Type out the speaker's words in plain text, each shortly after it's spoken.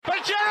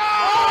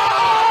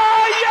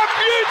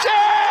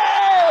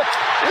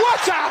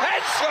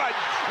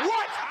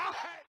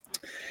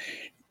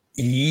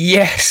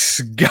Yes,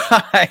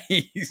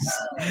 guys.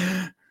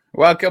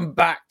 Welcome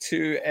back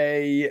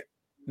to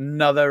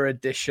another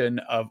edition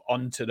of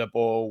Onto the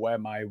Ball, where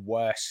my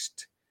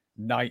worst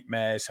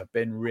nightmares have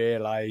been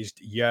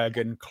realised.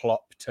 Jurgen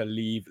Klopp to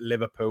leave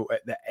Liverpool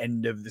at the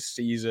end of the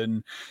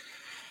season.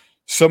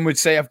 Some would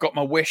say I've got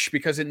my wish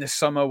because in the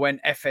summer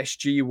when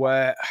FSG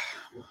were,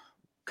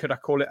 could I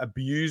call it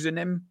abusing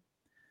him?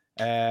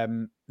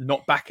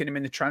 Not backing him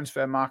in the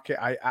transfer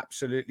market, I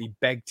absolutely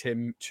begged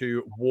him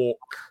to walk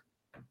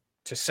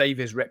to save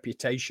his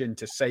reputation,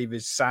 to save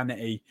his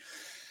sanity.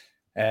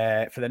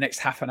 For the next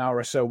half an hour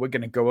or so, we're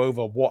going to go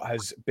over what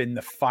has been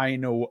the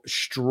final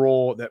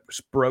straw that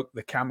broke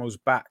the camel's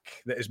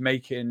back, that is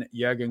making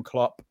Jurgen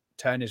Klopp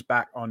turn his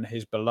back on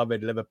his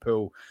beloved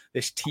Liverpool,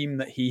 this team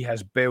that he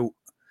has built.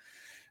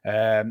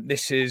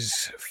 This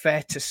is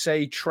fair to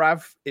say,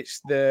 Trav, it's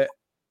the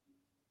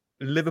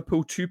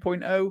Liverpool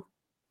 2.0.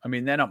 I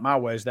mean, they're not my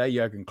words, they're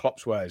Jurgen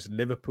Klopp's words.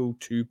 Liverpool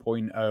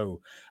 2.0.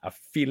 I'm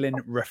feeling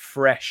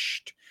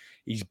refreshed.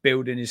 He's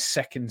building his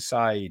second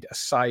side, a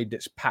side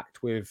that's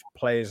packed with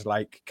players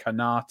like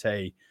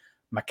Kanate,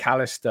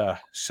 McAllister,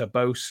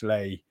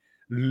 Szoboszlai,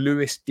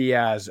 Luis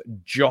Diaz,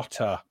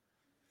 Jota,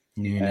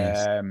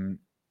 Nunes.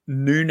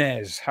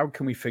 How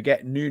can we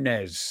forget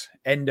Nunes?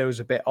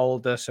 Endo's a bit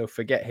older, so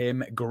forget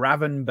him.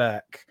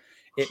 Gravenberch.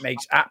 It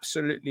makes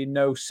absolutely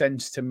no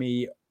sense to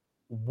me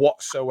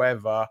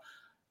whatsoever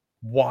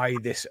why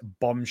this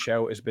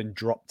bombshell has been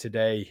dropped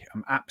today.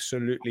 I'm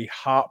absolutely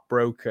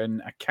heartbroken.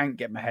 I can't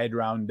get my head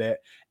around it.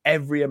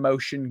 Every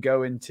emotion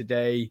going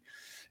today.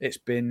 It's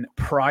been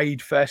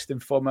pride first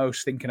and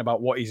foremost, thinking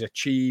about what he's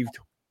achieved,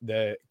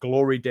 the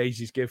glory days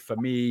he's given for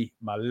me,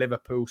 my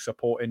Liverpool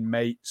supporting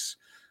mates,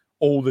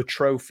 all the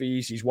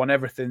trophies. He's won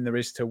everything there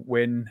is to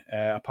win,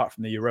 apart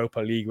from the Europa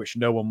League, which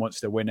no one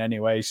wants to win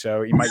anyway.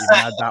 So he might even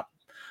add that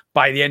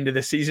by the end of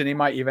the season. He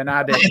might even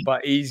add it,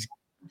 but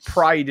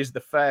pride is the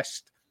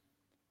first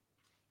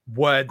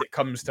word that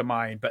comes to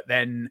mind. But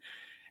then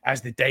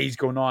as the days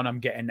going on, I'm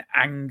getting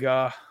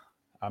anger,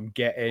 I'm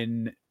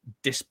getting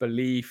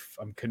disbelief,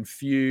 I'm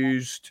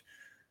confused.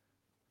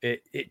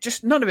 It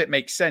just, none of it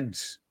makes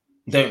sense.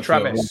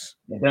 Travis,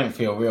 it don't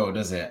feel real,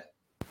 does it?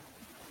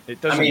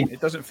 It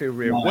doesn't feel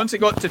real. No. Once it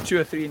got to 2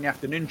 or 3 in the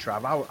afternoon,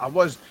 Trav, I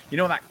was,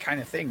 that kind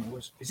of thing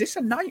is this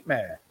a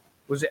nightmare?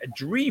 Was it a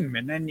dream?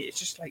 And then it's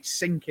just like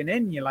sinking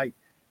in. You're like,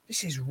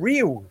 this is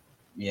real.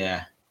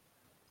 Yeah.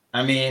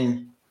 I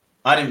mean,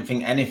 I didn't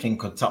think anything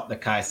could top the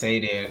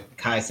Caicedo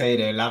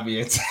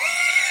Laviat.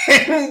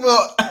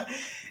 But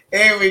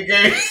here we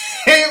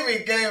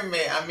go,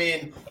 mate. I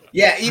mean,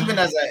 yeah,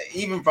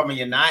 even from a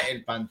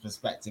United fan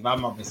perspective,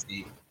 I'm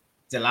obviously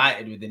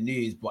delighted with the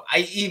news, but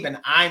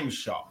I'm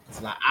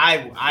shocked. Like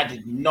I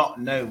did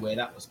not know where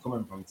that was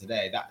coming from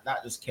today.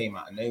 That just came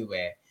out of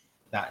nowhere,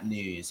 that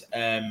news.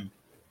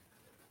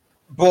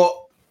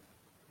 But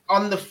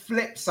on the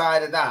flip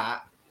side of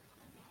that,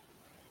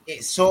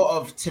 it's sort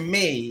of, to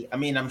me, I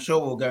mean, I'm sure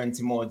we'll go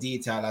into more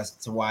detail as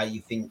to why you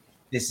think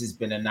this has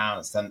been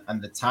announced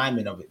and the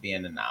timing of it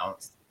being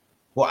announced.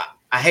 But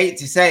I hate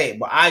to say it,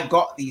 but I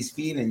got these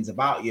feelings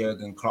about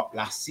Jurgen Klopp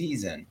last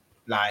season.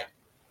 Like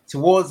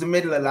towards the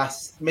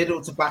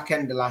middle to back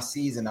end of last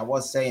season, I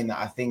was saying that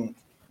I think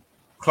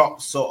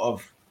Klopp sort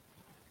of,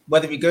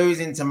 whether he goes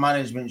into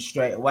management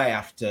straight away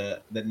after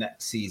the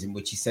next season,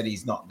 which he said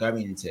he's not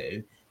going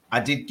to,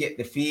 I did get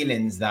the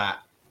feelings that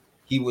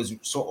he was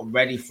sort of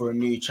ready for a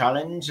new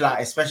challenge, like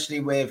especially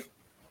with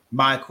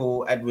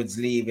Michael Edwards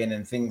leaving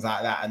and things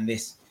like that, and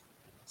this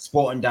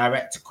sporting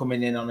director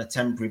coming in on a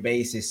temporary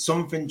basis.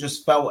 Something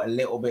just felt a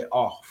little bit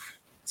off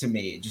to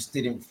me. It just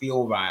didn't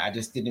feel right. I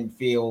just didn't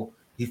feel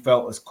he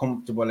felt as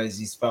comfortable as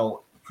he's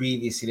felt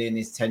previously in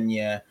his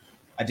tenure.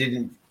 I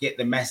didn't get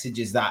the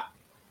messages that,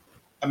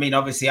 I mean,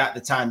 obviously at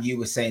the time you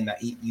were saying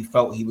that you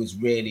felt he was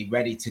really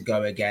ready to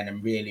go again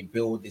and really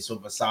build this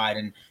other side,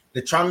 and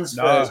the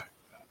transfers.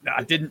 No,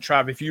 I didn't,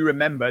 Trav. If you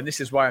remember, and this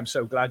is why I'm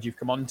so glad you've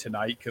come on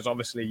tonight, because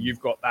obviously you've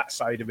got that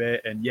side of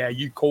it. And yeah,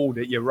 you called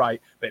it, you're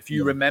right. But if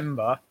you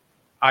remember,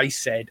 I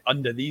said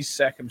under these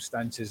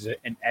circumstances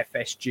in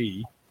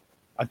FSG,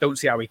 I don't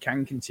see how he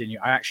can continue.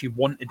 I actually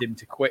wanted him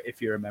to quit,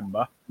 if you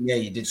remember. Yeah,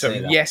 you did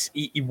say that. So yes,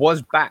 he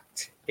was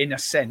backed in a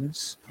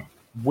sense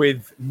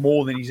with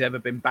more than he's ever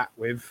been backed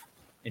with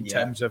in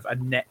terms of a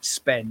net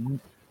spend.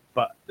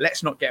 But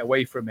let's not get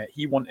away from it.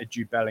 He wanted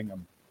Jude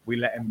Bellingham. We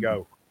let him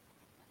go.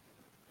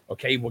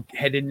 Okay, we're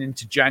heading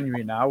into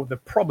January now.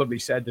 They've probably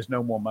said there's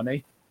no more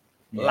money.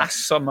 Yeah.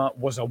 Last summer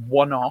was a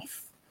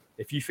one-off.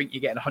 If you think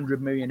you're getting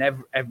 100 million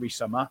every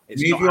summer,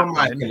 it's not happening. Move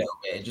your mic a little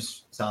bit. It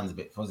just sounds a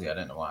bit fuzzy. I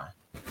don't know why.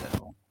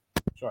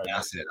 Sorry.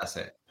 Yeah, that's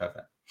it.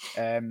 Perfect.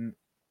 I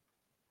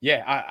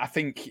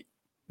think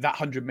that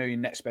 100 million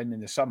net spend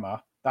in the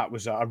summer, that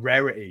was a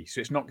rarity.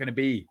 So it's not going to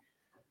be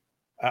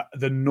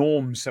the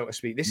norm, so to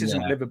speak. This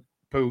isn't Liverpool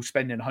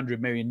spending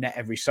 100 million net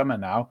every summer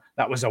now.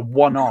 That was a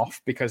one-off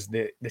because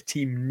the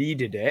team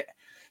needed it.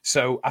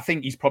 So I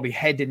think he's probably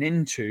heading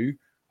into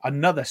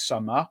another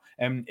summer.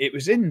 And it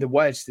was in the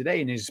words today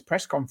in his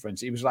press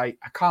conference. He was like,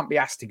 I can't be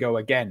asked to go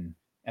again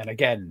and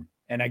again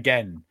and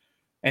again.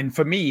 And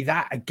for me,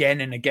 that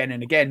again and again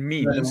and again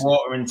means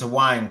water into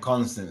wine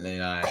constantly,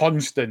 like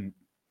constant.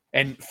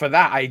 And for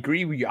that, I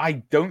agree with you.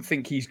 I don't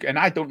think and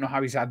I don't know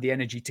how he's had the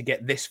energy to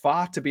get this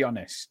far, to be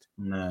honest.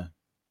 No.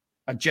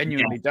 I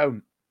genuinely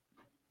don't.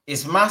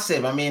 It's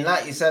massive. I mean,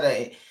 like you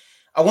said,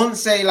 I wouldn't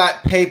say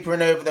like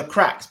papering over the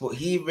cracks, but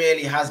he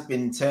really has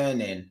been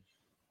turning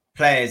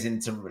players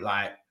into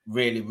like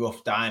really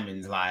rough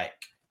diamonds, like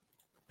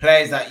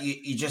players that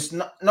you just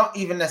not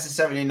even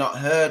necessarily not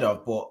heard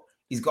of, but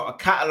he's got a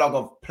catalogue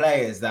of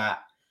players that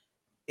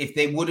if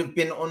they would have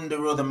been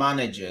under other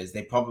managers,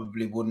 they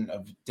probably wouldn't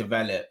have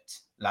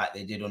developed like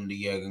they did under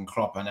Jurgen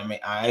Klopp. And I mean,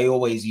 I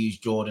always use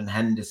Jordan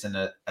Henderson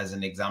as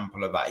an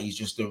example of that. He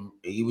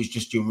was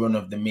just your run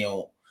of the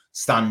mill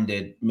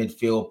standard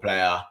midfield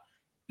player.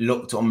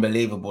 Looked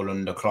unbelievable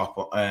under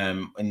Klopp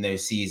in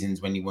those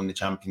seasons when he won the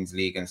Champions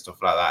League and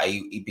stuff like that.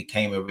 He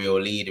became a real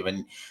leader,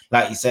 and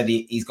like you said,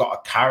 he's got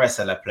a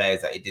carousel of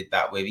players that he did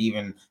that with.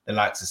 Even the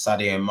likes of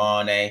Sadio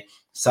Mane,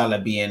 Salah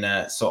being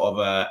a sort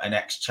of an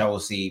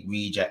ex-Chelsea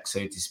reject,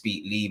 so to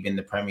speak, leaving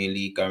the Premier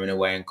League, going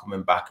away and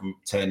coming back and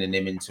turning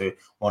him into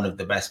one of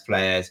the best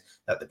players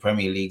that the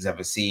Premier League's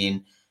ever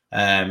seen.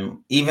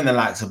 Even the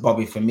likes of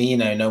Bobby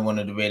Firmino, no one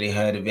had really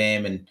heard of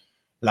him, and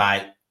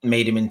like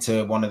made him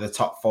into one of the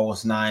top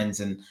false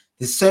nines. And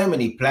there's so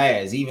many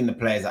players, even the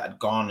players that had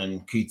gone,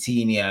 and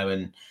Coutinho,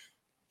 and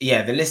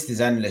yeah, the list is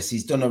endless.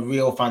 He's done a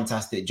real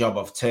fantastic job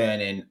of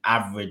turning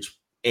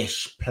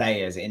average-ish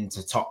players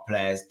into top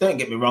players. Don't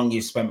get me wrong,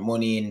 you've spent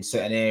money in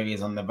certain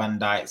areas on the Van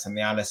Dijks and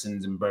the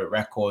Alissons and broke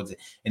records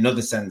in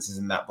other senses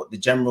and that, but the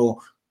general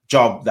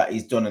job that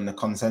he's done and the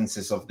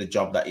consensus of the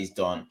job that he's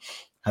done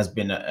has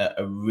been a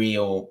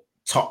real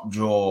top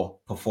draw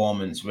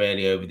performance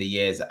really over the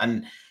years.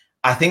 And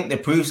I think the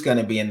proof's going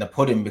to be in the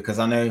pudding, because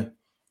I know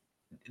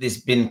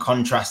there's been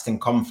contrast and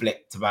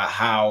conflict about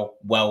how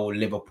well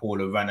Liverpool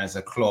are run as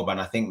a club.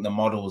 And I think the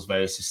model is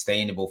very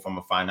sustainable from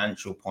a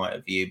financial point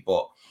of view.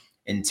 But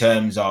in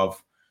terms of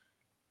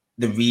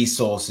the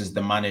resources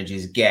the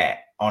managers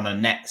get on a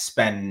net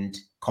spend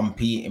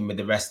competing with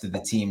the rest of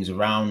the teams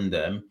around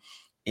them,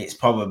 it's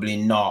probably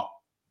not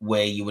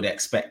where you would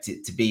expect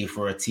it to be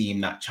for a team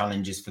that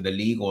challenges for the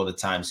league all the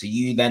time. So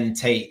you then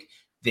take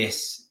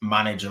this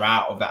manager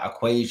out of that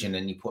equation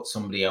and you put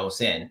somebody else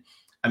in.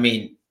 I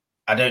mean,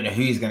 I don't know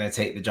who's going to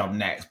take the job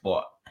next,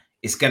 but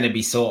it's going to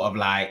be sort of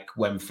like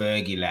when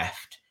Fergie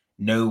left.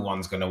 No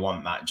one's going to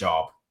want that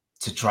job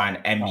to try and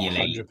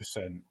emulate. 100%.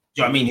 Do you know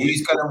what I mean?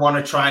 Who's going to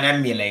want to try and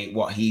emulate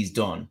what he's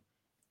done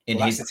in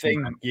his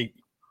team?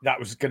 That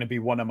was going to be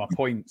one of my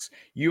points.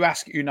 You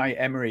ask Unai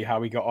Emery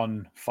how he got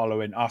on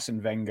following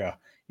Arsene Wenger.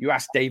 You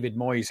ask David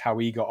Moyes how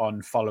he got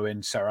on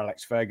following Sir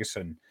Alex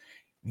Ferguson.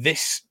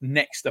 This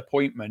next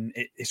appointment,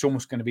 it's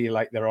almost going to be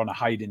like they're on a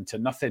hide into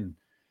nothing.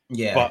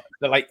 Yeah. But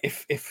they're like,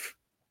 if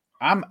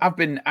I've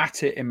been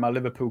at it in my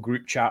Liverpool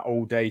group chat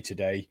all day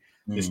today.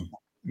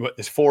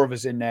 There's 4 of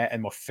us in there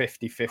and we're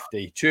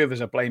 50-50. 2 of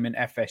us are blaming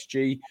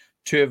FSG.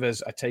 2 of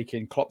us are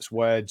taking Klopp's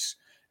words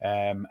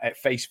at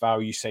face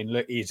value, saying,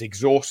 look, he's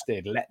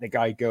exhausted. Let the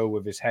guy go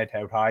with his head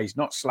held high. He's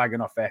not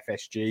slagging off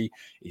FSG.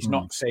 He's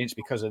not saying it's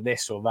because of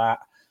this or that.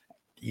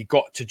 You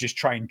got to just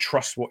try and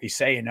trust what he's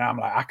saying. And I'm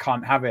like, I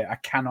can't have it. I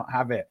cannot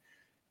have it.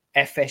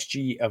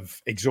 FSG have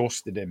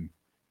exhausted him.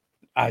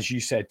 As you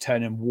said,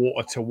 turning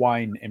water to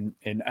wine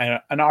in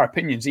our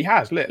opinions. He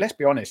has. Look, let's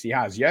be honest, he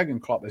has. Jurgen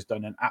Klopp has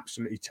done an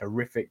absolutely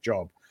terrific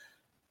job.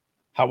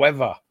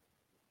 However,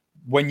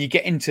 when you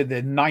get into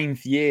the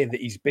 9th year that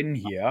he's been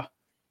here,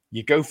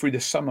 you go through the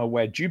summer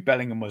where Jude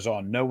Bellingham was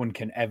on. No one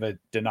can ever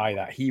deny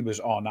that. He was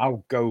on.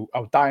 I'll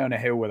die on a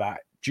hill with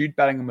that. Jude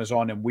Bellingham was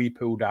on and we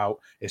pulled out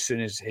as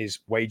soon as his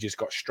wages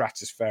got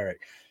stratospheric.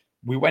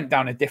 We went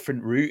down a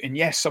different route. And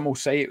yes, some will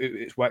say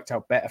it's worked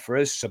out better for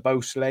us.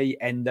 Szoboszlai,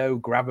 Endo,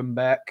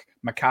 Gravenberch,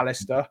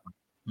 McAllister.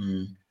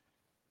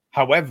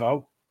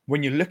 However,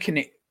 when you're looking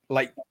at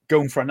like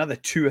going for another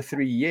 2 or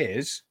 3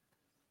 years,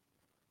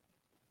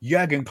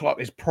 Jurgen Klopp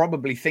is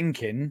probably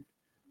thinking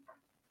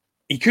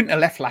he couldn't have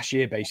left last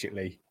year,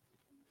 basically.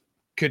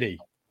 Could he?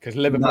 Because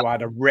Liverpool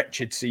had a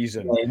wretched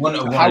season. Yeah, he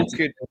wouldn't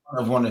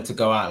have wanted to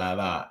go out like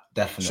that,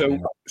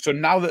 definitely. So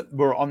now that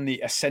we're on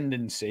the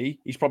ascendancy,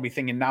 he's probably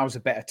thinking now's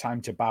a better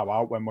time to bow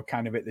out when we're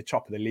kind of at the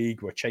top of the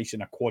league. We're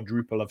chasing a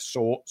quadruple of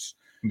sorts.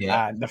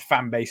 Yeah. The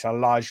fan base are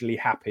largely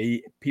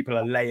happy. People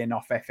are laying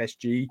off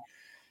FSG.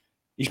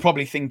 He's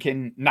probably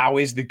thinking now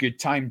is the good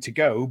time to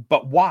go.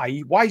 But why?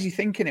 Why is he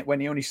thinking it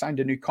when he only signed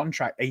a new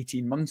contract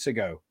 18 months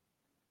ago?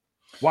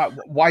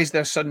 Why is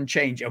there a sudden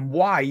change? And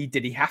why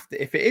did he have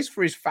to? If it is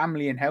for his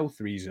family and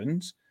health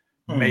reasons,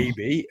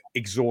 maybe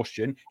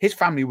exhaustion, his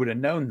family would have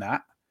known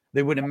that.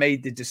 They would have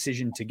made the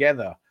decision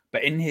together.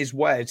 But in his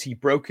words, he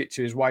broke it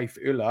to his wife,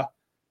 Ulla,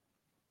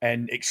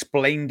 and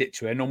explained it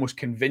to her and almost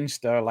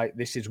convinced her, like,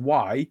 this is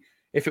why.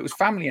 If it was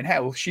family and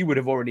health, she would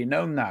have already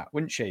known that,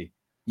 wouldn't she?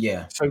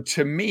 Yeah. So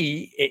to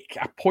me,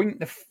 I point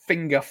the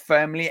finger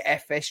firmly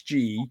at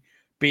FSG,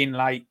 being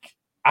like,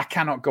 I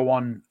cannot go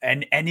on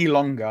any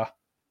longer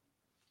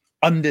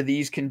under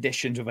these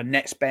conditions with a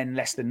net spend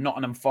less than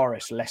Nottingham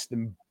Forest, less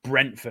than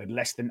Brentford,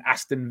 less than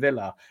Aston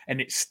Villa,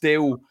 and it's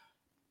still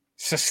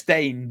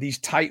sustain these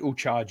title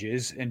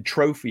charges and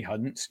trophy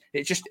hunts,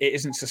 it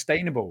isn't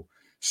sustainable.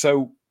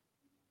 So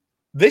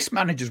this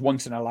manager's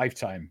once in a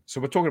lifetime. So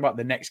we're talking about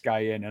the next guy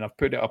in, and I've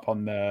put it up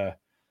on the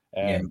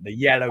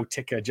yellow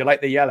ticker. Do you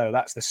like the yellow?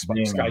 That's the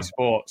Sky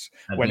Sports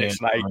when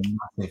it's like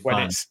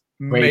when it's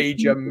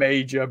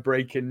major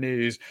breaking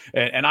news.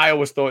 And I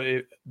always thought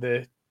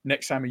the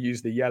next time we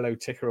use the yellow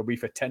ticker will be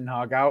for Ten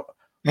Hag out.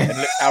 And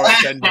look how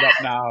it's ended up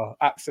now.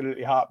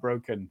 Absolutely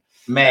heartbroken.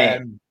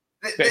 Mate.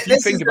 But if you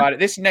think about it,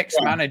 this next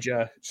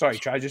manager, sorry,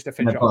 try just to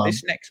finish off.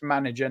 This next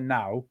manager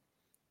now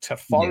to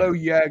follow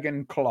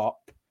Jurgen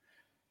Klopp,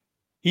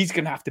 he's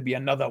going to have to be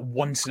another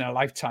once in a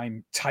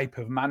lifetime type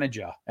of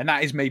manager. And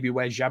that is maybe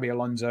where Xabi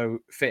Alonso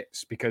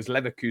fits, because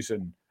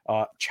Leverkusen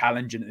are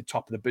challenging at the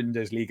top of the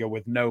Bundesliga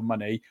with no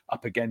money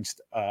up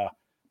against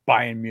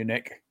Bayern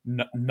Munich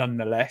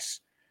nonetheless.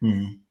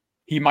 Mm.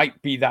 He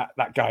might be that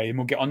guy, and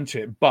we'll get onto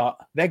it, but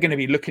they're going to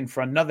be looking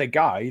for another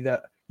guy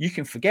that you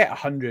can forget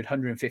 100,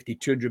 150,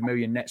 200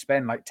 million net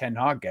spend like Ten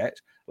Hag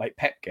gets, like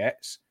Pep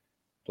gets,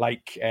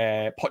 like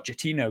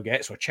Pochettino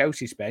gets, or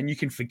Chelsea spend. You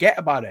can forget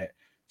about it.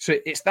 So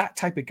it's that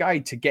type of guy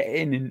to get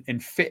in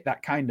and fit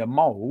that kind of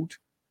mold.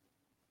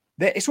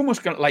 It's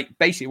almost going to, like,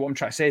 basically what I'm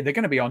trying to say, they're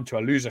going to be onto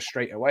a loser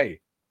straight away.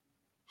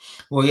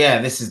 Well,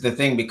 yeah, this is the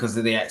thing, because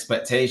of the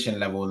expectation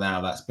level now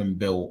that's been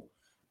built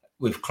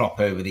with Klopp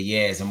over the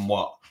years. And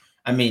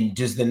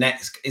is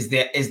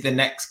the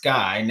next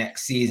guy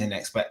next season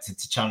expected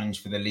to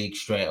challenge for the league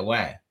straight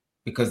away?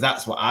 Because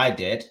that's what I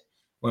did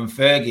when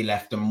Fergie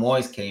left and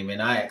Moyes came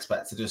in. I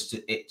expected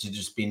it to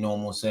just be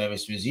normal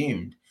service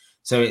resumed.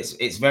 So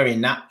it's very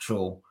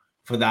natural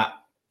for that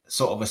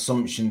sort of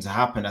assumption to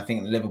happen. I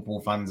think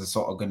Liverpool fans are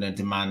sort of going to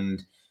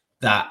demand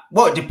that.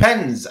 Well, it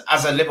depends.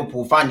 As a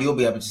Liverpool fan, you'll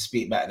be able to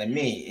speak better than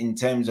me in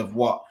terms of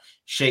what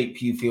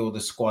shape you feel the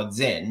squad's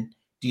in.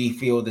 Do you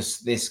feel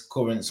this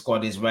current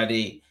squad is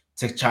ready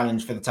to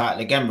challenge for the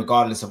title again,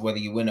 regardless of whether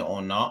you win it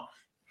or not?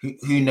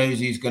 Who knows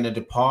who's going to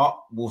depart?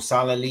 Will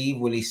Salah leave?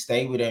 Will he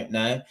stay? We don't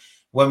know.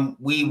 When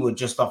we were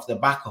just off the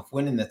back of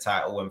winning the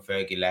title when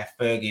Fergie left,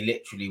 Fergie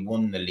literally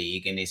won the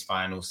league in his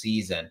final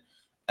season.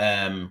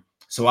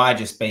 So I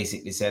just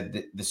basically said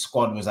that the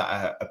squad was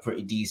at a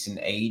pretty decent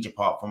age,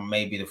 apart from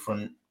maybe the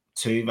front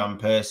two, Van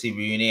Persie,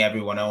 Rooney.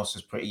 Everyone else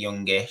was pretty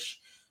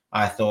youngish.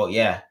 I thought,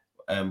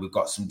 we've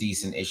got some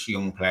decent-ish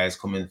young players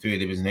coming through.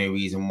 There was no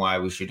reason why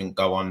we shouldn't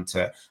go on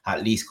to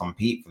at least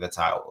compete for the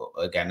title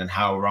again. And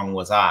how wrong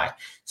was I?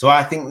 So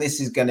I think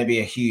this is going to be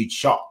a huge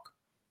shock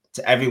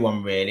to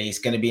everyone, really. It's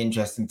going to be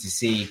interesting to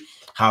see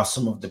how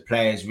some of the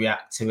players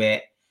react to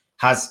it.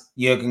 Has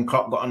Jurgen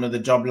Klopp got another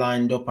job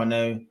lined up? I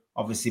know,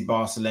 obviously,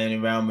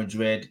 Barcelona, Real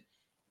Madrid,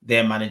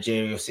 their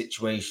managerial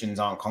situations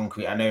aren't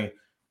concrete. I know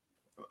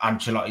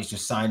Ancelotti's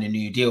just signed a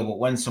new deal, but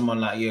when someone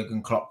like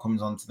Jurgen Klopp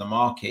comes onto the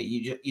market,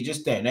 you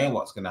just don't know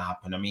what's going to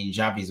happen. I mean,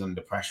 Xavi's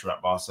under pressure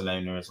at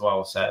Barcelona as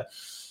well. So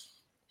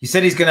he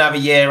said he's going to have a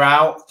year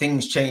out.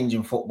 Things change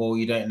in football.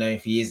 You don't know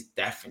if he is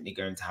definitely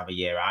going to have a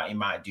year out. He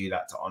might do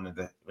that to honour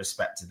the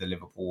respect to the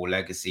Liverpool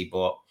legacy,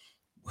 but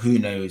who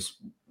knows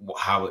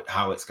how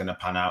it's going to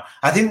pan out.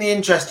 I think the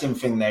interesting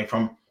thing, though,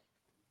 from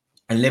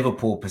a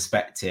Liverpool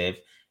perspective,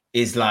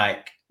 is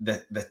like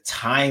the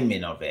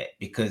timing of it,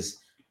 because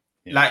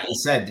like you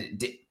said,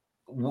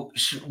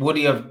 would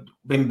he have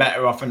been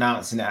better off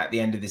announcing it at the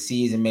end of the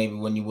season, maybe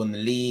when you won the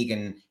league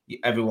and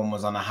everyone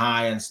was on a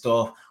high and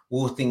stuff?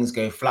 Will things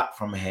go flat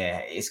from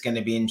here? It's going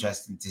to be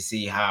interesting to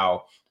see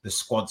how the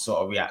squad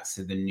sort of reacts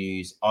to the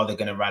news. Are they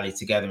going to rally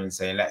together and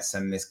say, let's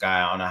send this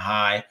guy on a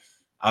high?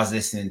 I was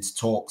listening to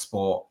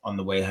TalkSport on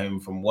the way home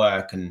from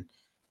work, and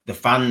the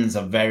fans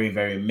are very,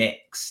 very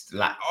mixed.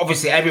 Like,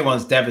 obviously,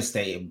 everyone's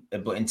devastated,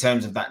 but in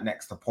terms of that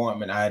next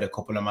appointment, I heard a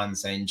couple of men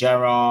saying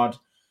Gerrard.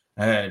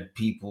 I heard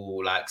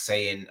people like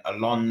saying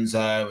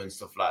Alonso and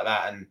stuff like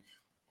that. And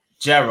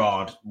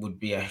Gerrard would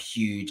be a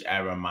huge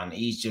error, man.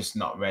 He's just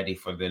not ready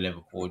for the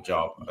Liverpool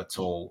job at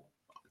all.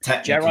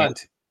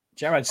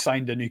 Gerrard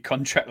signed a new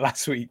contract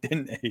last week,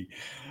 didn't he?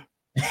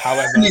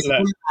 However, he's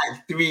like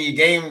 3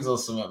 games or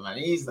something, man.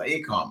 He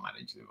can't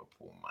manage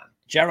Liverpool, man.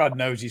 Gerrard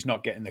knows he's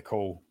not getting the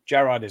call.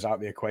 Gerrard is out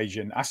of the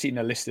equation. I seen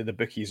a list of the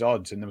bookies'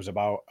 odds, and there was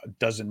about a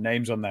dozen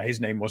names on there.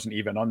 His name wasn't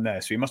even on there,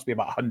 so he must be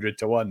about 100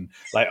 to 1,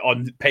 like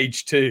on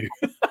page 2.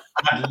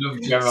 I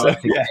love Gerrard.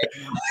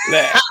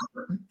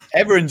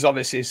 Everyone's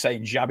obviously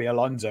saying Xabi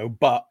Alonso,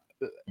 but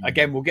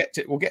again, we'll get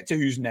to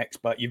who's next.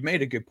 But you've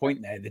made a good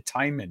point there, the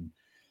timing.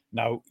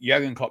 Now,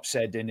 Jurgen Klopp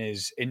said in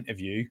his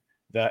interview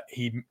that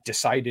he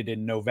decided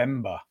in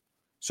November.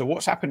 So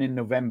what's happened in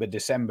November,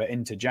 December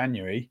into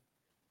January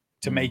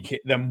to make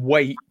them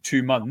wait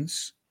 2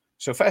 months?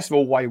 So first of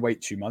all, why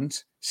wait 2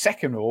 months?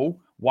 Second of all,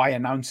 why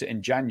announce it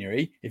in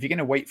January? If you're going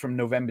to wait from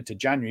November to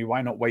January,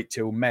 why not wait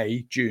till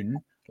May,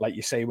 June, like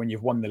you say, when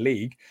you've won the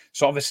league?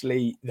 So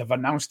obviously they've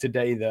announced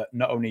today that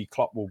not only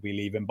Klopp will be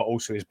leaving, but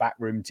also his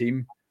backroom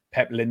team,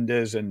 Pep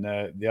Linders and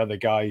the other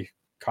guy,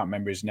 can't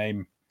remember his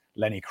name.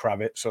 Lenny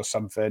Kravitz or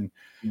something.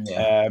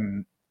 Yeah.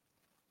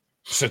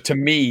 So to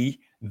me,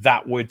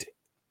 that would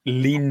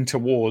lean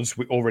towards,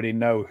 we already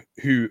know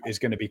who is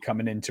going to be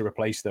coming in to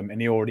replace them, and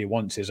he already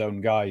wants his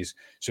own guys.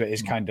 So it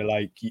is kind of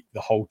like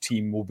the whole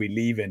team will be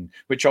leaving,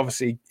 which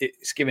obviously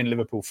it's giving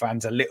Liverpool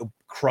fans a little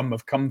crumb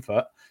of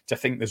comfort to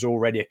think there's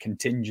already a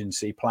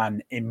contingency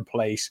plan in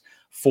place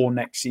for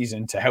next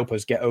season to help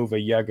us get over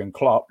Jurgen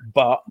Klopp.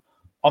 But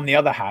on the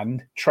other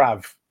hand,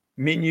 Trav,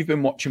 me and you've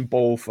been watching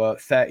ball for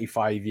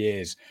 35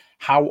 years.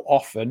 How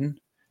often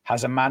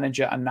has a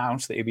manager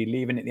announced that he'll be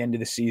leaving at the end of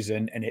the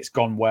season and it's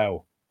gone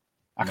well?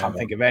 I can't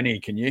think of any.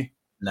 Can you?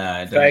 No,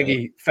 I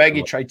don't.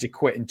 Fergie tried to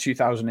quit in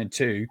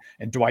 2002,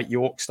 and Dwight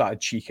York started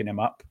cheeking him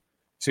up.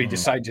 So he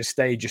decided to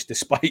stay just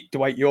despite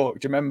Dwight York.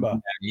 Do you remember?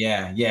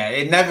 Yeah.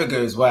 It never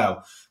goes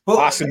well. But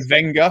Arsene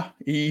Wenger,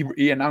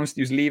 he announced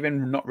he was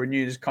leaving, not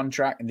renewed his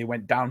contract, and they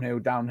went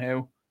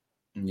downhill.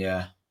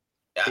 Yeah.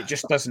 It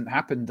just doesn't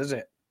happen, does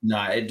it?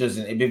 No, it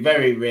doesn't. It'd be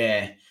very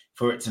rare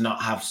for it to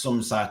not have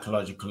some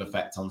psychological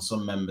effect on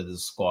some members of the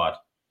squad,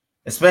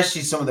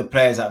 especially some of the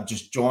players that have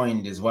just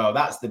joined as well.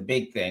 That's the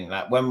big thing.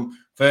 Like when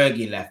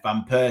Fergie left,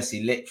 Van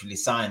Persie literally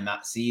signed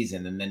that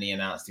season and then he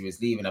announced he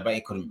was leaving. I bet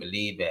he couldn't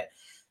believe it.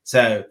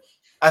 So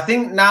I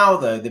think now,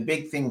 though, the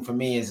big thing for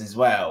me is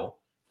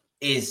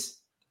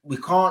we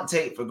can't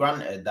take for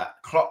granted that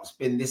Klopp's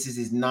this is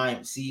his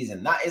 9th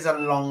season. That is a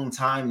long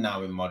time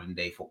now in modern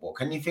day football.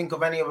 Can you think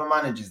of any other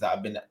managers that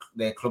have been at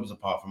their clubs,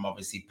 apart from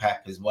obviously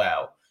Pep as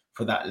well,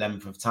 for that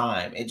length of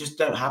time? It just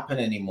don't happen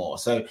anymore.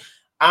 So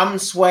I'm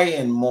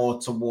swaying more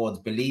towards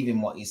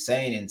believing what he's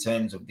saying in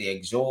terms of the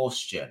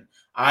exhaustion.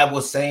 I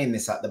was saying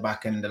this at the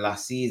back end of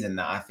last season,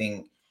 that I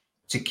think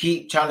to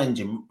keep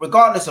challenging,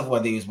 regardless of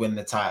whether he was win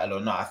the title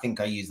or not, I think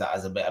I use that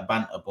as a bit of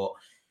banter, but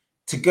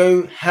to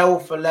go hell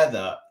for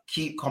leather,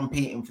 keep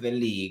competing for the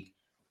league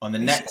on the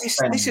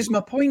This is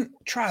my point,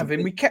 Trav,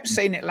 and we kept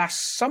saying it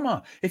last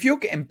summer. If you're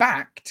getting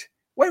backed,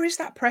 where is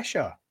that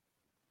pressure?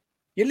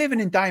 You're living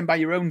and dying by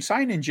your own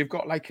signings. You've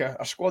got like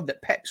a squad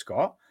that Pep's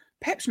got.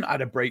 Pep's not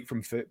had a break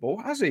from football,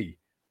 has he?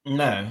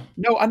 No,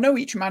 I know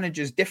each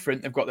manager's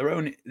different. They've got their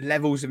own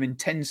levels of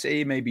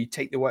intensity, maybe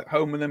take the work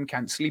home with them,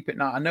 can't sleep at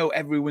night. I know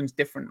everyone's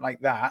different like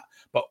that.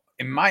 But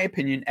in my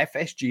opinion,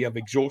 FSG have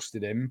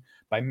exhausted him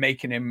by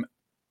making him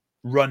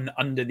run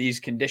under these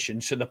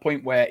conditions to the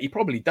point where he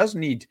probably does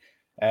need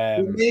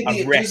a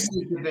rest.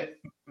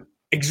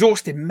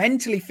 Exhausted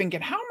mentally,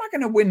 thinking, how am I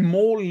going to win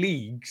more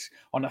leagues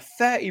on a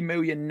 30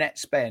 million net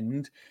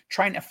spend,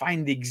 trying to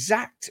find the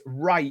exact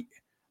right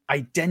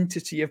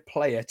identity of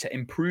player to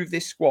improve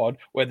this squad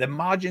where the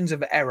margins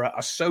of error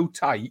are so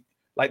tight,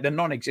 like they're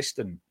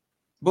non-existent.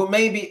 But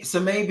maybe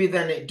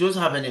then it does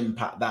have an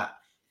impact that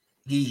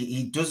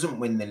he doesn't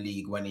win the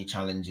league when he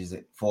challenges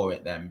it for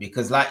it then,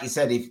 because like you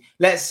said, if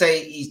let's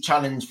say he's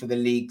challenged for the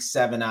league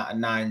 7 out of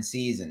 9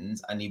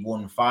 seasons and he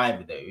won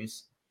 5 of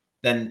those,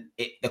 then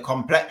the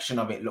complexion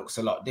of it looks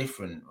a lot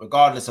different.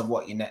 Regardless of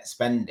what your net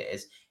spend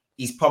is,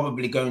 he's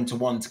probably going to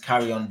want to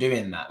carry on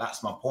doing that.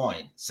 That's my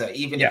point. So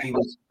even if he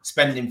was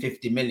spending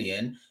 50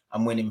 million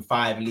and winning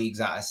 5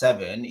 leagues out of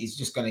 7, he's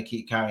just going to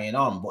keep carrying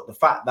on. But the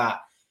fact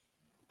that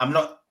I'm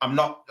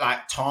not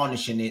like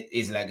tarnishing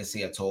his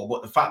legacy at all,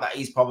 but the fact that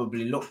he's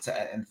probably looked at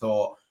it and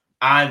thought,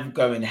 I'm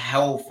going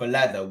hell for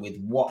leather with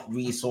what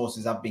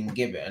resources I've been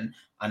given,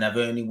 and I've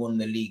only won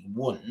the league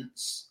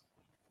once.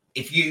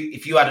 If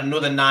you had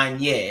another 9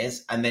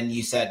 years and then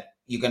you said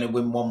you're going to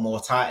win one more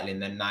title in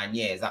them 9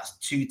 years, that's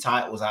 2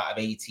 titles out of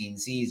 18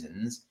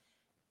 seasons.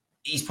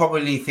 He's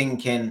probably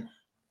thinking,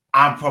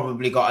 I've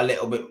probably got a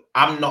little bit.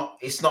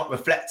 It's not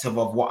reflective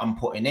of what I'm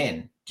putting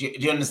in. Do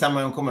you understand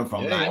where I'm coming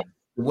from? Yeah.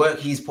 The work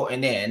he's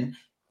putting in,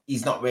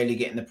 he's not really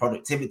getting the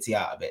productivity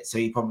out of it. So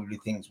he probably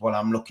thinks, well,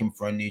 I'm looking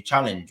for a new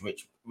challenge,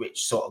 which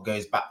sort of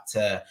goes back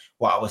to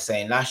what I was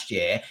saying last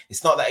year.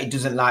 It's not that he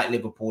doesn't like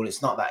Liverpool.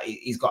 It's not that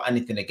he's got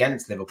anything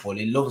against Liverpool.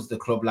 He loves the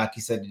club. Like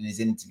he said in his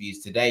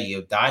interviews today,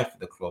 he'll die for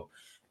the club.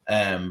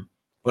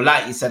 But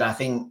like you said, I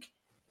think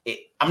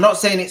I'm not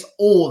saying it's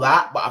all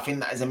that, but I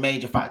think that is a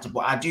major factor.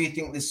 But I do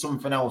think there's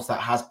something else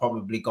that has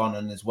probably gone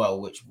on as well,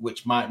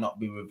 which might not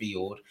be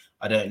revealed.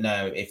 I don't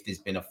know if there's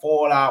been a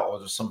fallout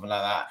or just something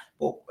like that,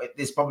 but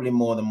there's probably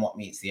more than what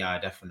meets the eye,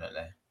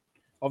 definitely.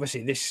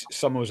 Obviously, this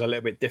summer was a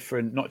little bit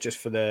different, not just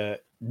for the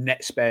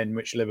net spend,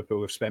 which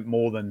Liverpool have spent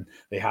more than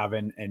they have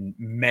in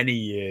many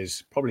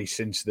years, probably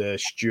since the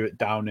Stuart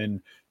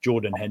Downing,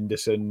 Jordan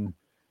Henderson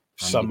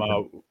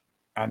summer.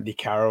 Andy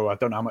Carroll, I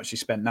don't know how much he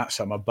spent that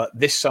summer, but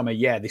this summer,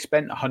 they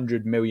spent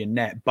 100 million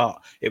net,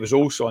 but it was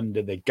also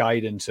under the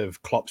guidance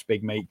of Klopp's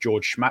big mate,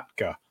 George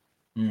Schmadtke.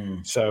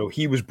 So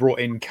he was brought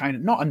in kind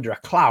of not under a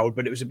cloud,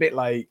 but it was a bit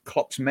like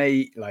Klopp's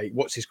mate, like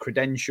what's his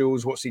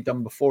credentials, what's he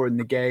done before in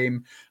the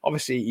game.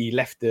 Obviously, he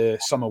left the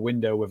summer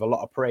window with a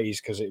lot of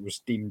praise because it was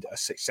deemed a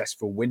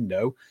successful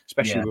window,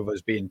 especially with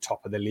us being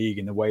top of the league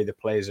and the way the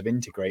players have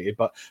integrated.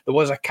 But there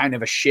was a kind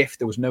of a shift.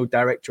 There was no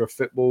director of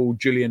football,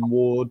 Julian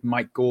Ward,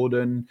 Mike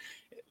Gordon.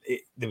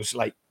 There was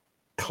like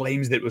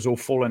claims that it was all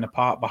falling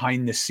apart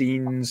behind the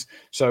scenes.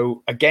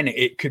 So again,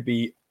 it could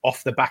be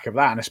off the back of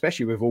that, and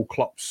especially with all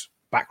Klopp's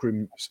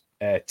backroom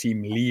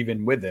team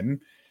leaving with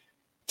him,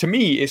 to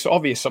me, it's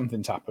obvious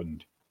something's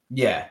happened.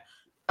 Yeah.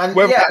 And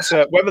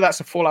whether that's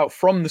a fallout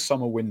from the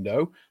summer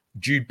window,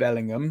 Jude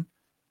Bellingham,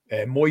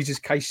 Moises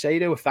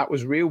Caicedo, if that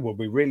was real, were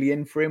we really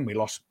in for him? We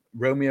lost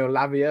Romeo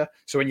Lavia.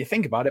 So when you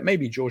think about it,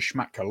 maybe George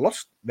Schmadtke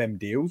lost them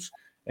deals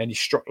and he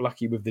struck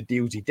lucky with the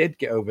deals he did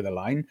get over the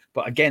line.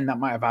 But again, that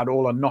might have had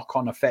all a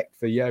knock-on effect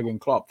for Jurgen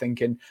Klopp,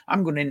 thinking,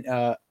 I'm going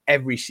into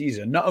every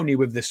season, not only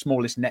with the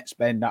smallest net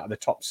spend out of the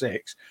top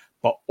 6,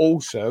 but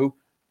also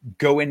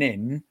going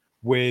in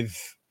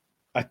with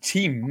a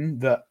team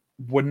that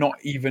were not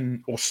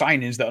even, or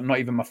signings that are not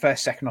even my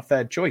first, second, or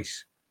third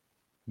choice.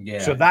 Yeah.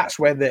 So that's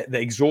where the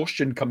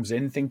exhaustion comes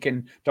in,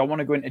 thinking, do I want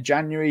to go into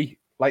January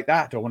like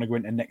that? Do I want to go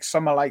into next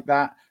summer like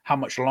that? How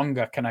much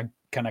longer can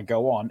I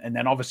go on? And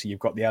then obviously you've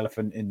got the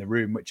elephant in the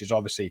room, which is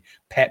obviously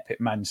Pep at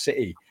Man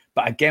City.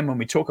 But again, when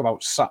we talk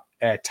about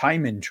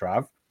timing,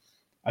 Trav,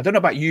 I don't know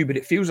about you, but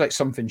it feels like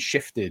something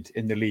shifted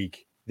in the league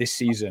this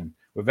season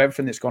with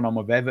everything that's gone on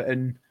with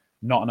Everton,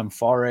 Nottingham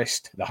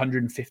Forest, the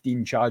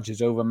 115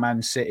 charges over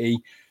Man City.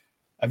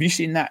 Have you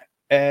seen that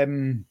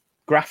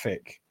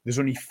graphic? There's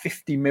only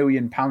 £50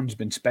 million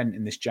been spent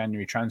in this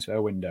January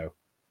transfer window.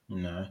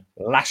 No.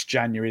 Last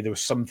January, there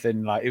was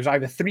something like, it was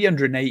either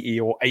 380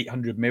 or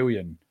 800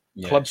 million.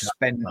 Yeah, Clubs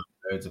spent.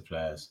 Loads of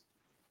players.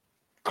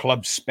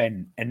 Clubs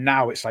spent. And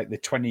now it's like the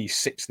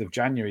 26th of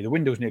January. The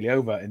window's nearly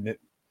over and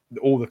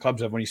all the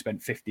clubs have only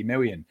spent 50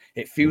 million.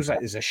 It feels like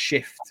there's a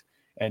shift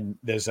and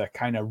there's a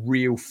kind of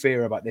real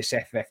fear about this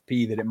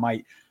FFP that it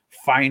might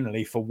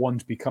finally, for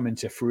once, be coming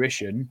to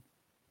fruition.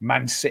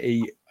 Man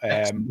City,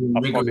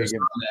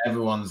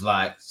 everyone's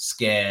like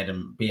scared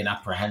and being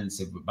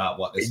apprehensive about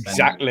what they're spending.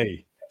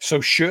 Exactly.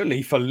 So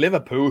surely for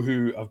Liverpool,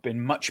 who have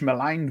been much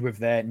maligned with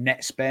their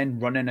net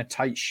spend, running a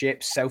tight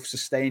ship,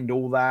 self-sustained,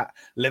 all that,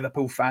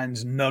 Liverpool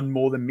fans, none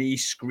more than me,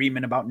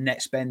 screaming about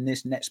net spend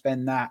this, net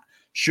spend that.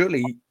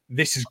 Surely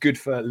this is good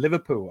for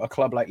Liverpool, a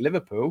club like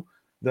Liverpool,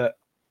 that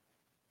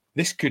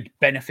this could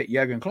benefit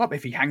Jurgen Klopp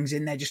if he hangs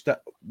in there just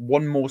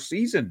one more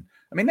season.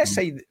 I mean, let's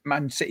say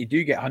Man City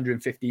do get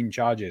 115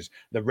 charges.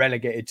 They're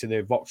relegated to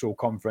the Vauxhall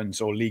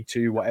Conference or League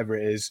Two, whatever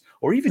it is,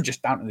 or even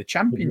just down to the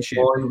Championship.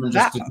 Or even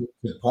just a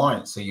good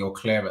point, so you're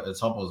clear at the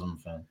top or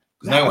something.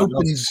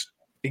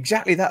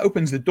 That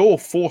opens the door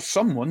for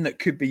someone that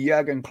could be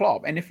Jurgen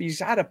Klopp. And if he's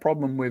had a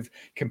problem with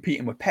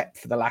competing with Pep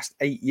for the last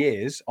 8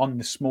 years on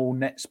the small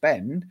net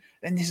spend,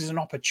 then this is an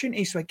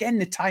opportunity. So again,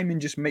 the timing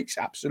just makes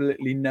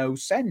absolutely no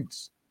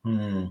sense.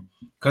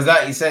 Because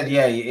like you said,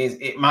 yeah,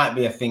 it might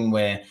be a thing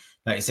where,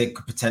 like you said,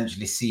 could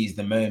potentially seize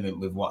the moment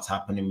with what's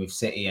happening with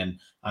City. And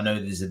I know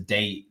there's a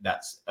date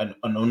that's an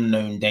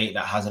unknown date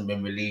that hasn't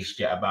been released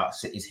yet about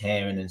City's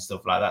hearing and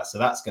stuff like that. So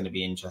that's going to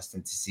be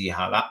interesting to see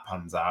how that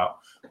pans out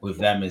with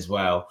them as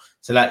well.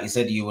 So like you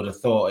said, you would have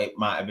thought it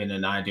might have been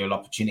an ideal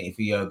opportunity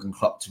for Jurgen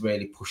Klopp to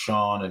really push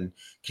on and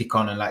kick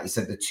on. And like you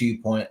said, the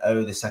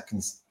 2.0, the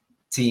second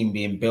team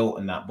being built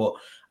and that. But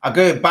I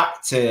go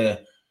back to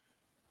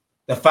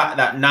the fact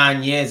that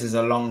 9 years is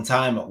a long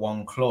time at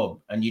one club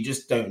and you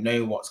just don't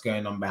know what's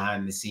going on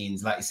behind the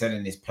scenes, like you said,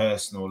 in his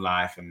personal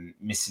life and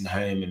missing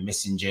home and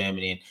missing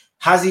Germany. And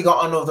has he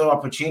got another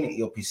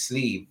opportunity up his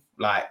sleeve?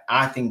 Like,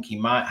 I think he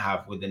might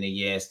have within a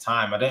year's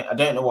time. I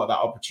don't know what that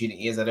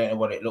opportunity is. I don't know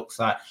what it looks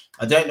like.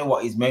 I don't know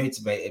what he's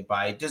motivated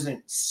by.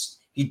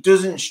 He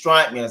doesn't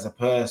strike me as a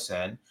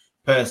person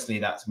personally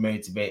that's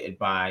motivated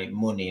by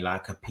money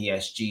like a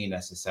PSG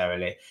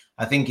necessarily.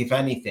 I think if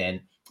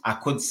anything, I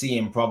could see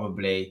him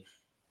probably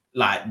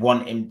like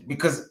wanting,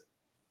 because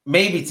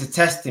maybe to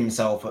test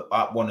himself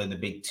at one of the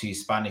big 2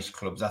 Spanish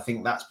clubs. I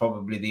think that's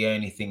probably the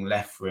only thing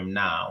left for him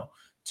now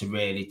to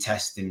really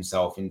test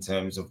himself in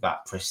terms of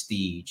that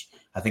prestige.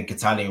 I think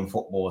Italian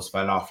football's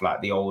fell off,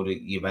 like the older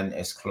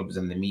Juventus clubs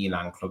and the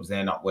Milan clubs.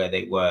 They're not where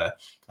they were.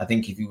 I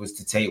think if he was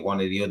to take one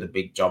of the other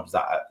big jobs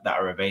that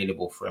are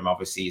available for him,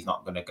 obviously he's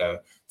not going to go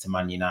to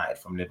Man United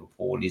from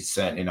Liverpool. He's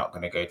certainly not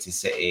going to go to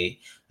City.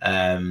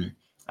 And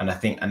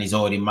he's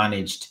already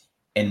managed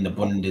in the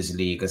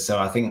Bundesliga. So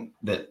I think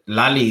that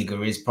La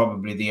Liga is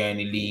probably the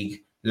only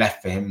league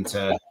left for him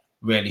to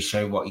really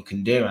show what he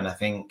can do. And I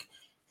think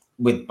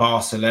with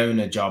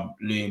Barcelona job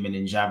looming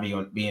and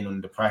Xavi being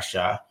under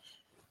pressure,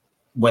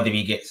 whether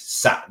he gets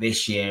sacked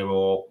this year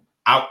or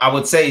I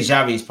would say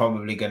Xavi is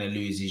probably going to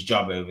lose his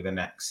job over the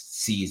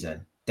next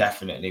season.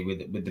 Definitely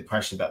with the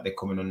pressure that they're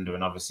coming under,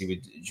 and obviously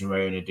with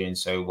Girona doing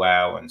so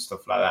well and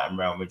stuff like that, and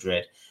Real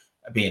Madrid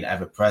being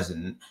ever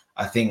present,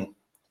 I think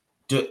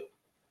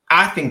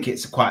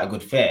it's quite a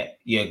good fit,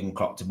 Jurgen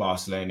Klopp to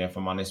Barcelona, if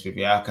I'm honest with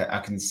you.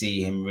 I can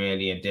see him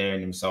really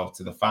endearing himself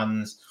to the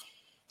fans,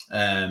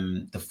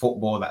 the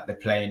football that they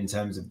play in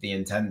terms of the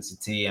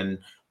intensity, and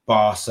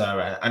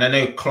Barca. And I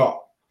know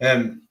Klopp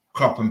and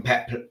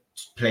Pep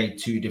play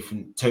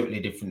 2 totally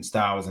different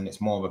styles, and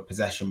it's more of a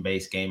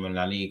possession-based game in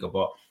La Liga.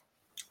 But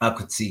I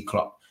could see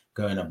Klopp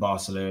going at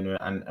Barcelona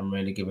and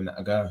really giving it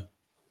a go.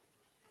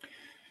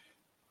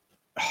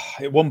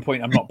 At one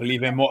point, I'm not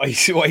believing what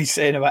he's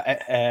saying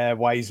about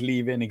why he's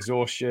leaving,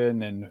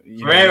 exhaustion, and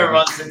Ferreira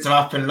wants it to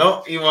happen.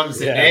 Look, he wants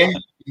it in.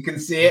 You can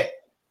see it.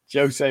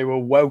 Jose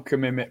will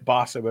welcome him at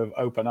Barca with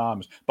open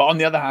arms. But on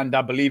the other hand,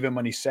 I believe him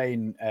when he's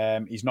saying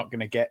he's not going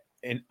to get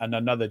in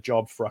another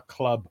job for a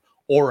club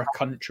or a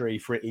country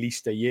for at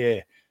least a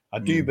year. I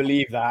do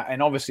believe that.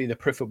 And obviously the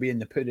proof will be in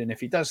the pudding. If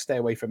he does stay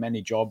away from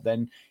any job,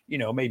 then,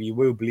 maybe you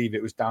will believe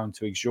it was down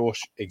to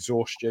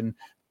exhaustion.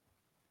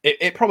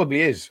 It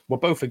probably is. We're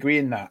both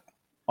agreeing that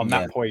on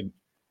that point.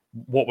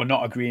 What we're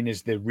not agreeing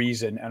is the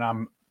reason. And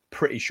I'm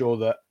pretty sure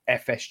that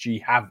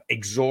FSG have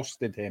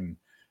exhausted him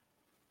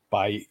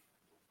by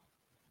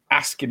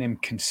asking him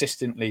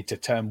consistently to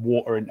turn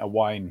water into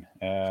wine.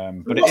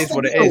 But it is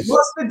what it is.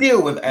 What's the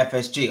deal with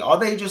FSG? Are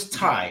they just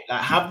tight?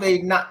 Like, have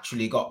they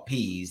naturally got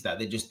peas that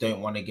they just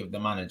don't want to give the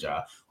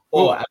manager,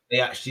 or have they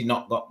actually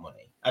not got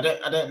money? I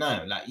don't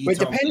know. Like, it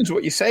depends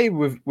what you say.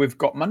 We've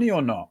got money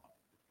or not.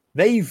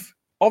 They've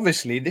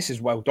obviously, this is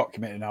well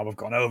documented now. We've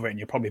gone over it, and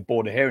you're probably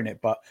bored of hearing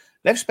it, but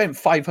they've spent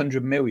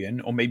 500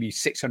 million or maybe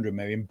 600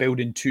 million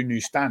building 2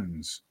 new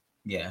stands.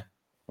 Yeah.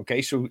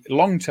 Okay, so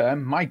long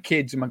term, my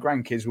kids and my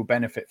grandkids will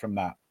benefit from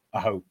that, I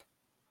hope.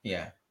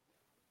 Yeah.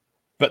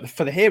 But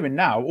for the here and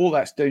now, all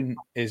that's doing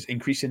is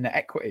increasing the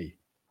equity.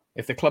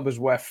 If the club was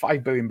worth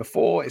 5 billion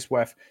before, it's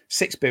worth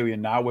 6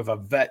 billion now with a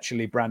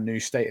virtually brand new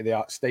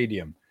state-of-the-art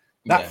stadium.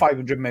 That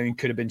 500 million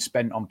could have been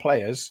spent on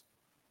players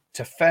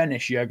to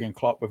furnish Jurgen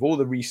Klopp with all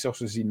the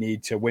resources he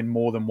needs to win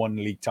more than one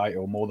league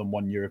title, more than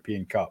one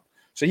European Cup.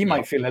 So he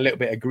might feel a little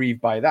bit aggrieved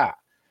by that.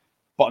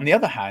 But on the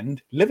other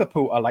hand,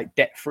 Liverpool are like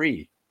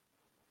debt-free.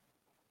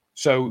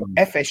 So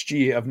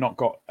FSG have not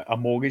got a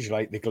mortgage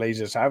like the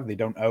Glazers have. They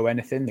don't owe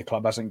anything. The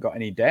club hasn't got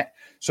any debt.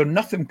 So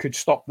nothing could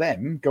stop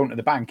them going to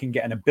the bank and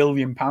getting £1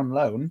 billion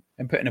loan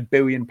and putting £1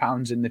 billion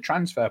in the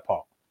transfer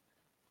pot.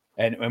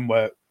 And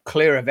we're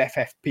clear of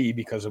FFP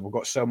because we've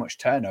got so much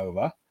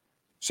turnover.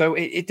 So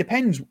it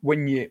depends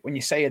when you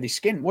say are they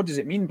skint. What does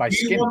it mean by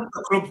skint? Do you want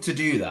the club to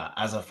do that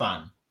as a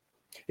fan?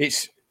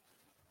 It's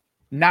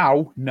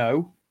now,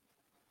 no.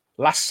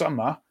 Last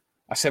summer,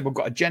 I said we've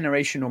got a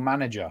generational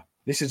manager.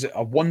 This is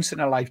a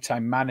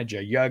once-in-a-lifetime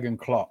manager, Jurgen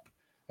Klopp,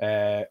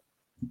 Bill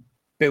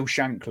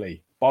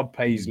Shankly, Bob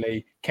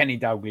Paisley, Kenny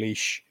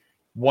Dalglish,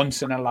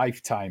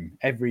 once-in-a-lifetime,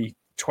 every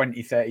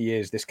 20, 30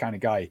 years, this kind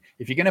of guy.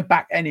 If you're going to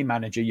back any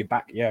manager, you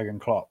back Jurgen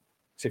Klopp.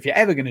 So if you're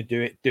ever going to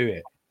do it, do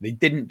it. They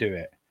didn't do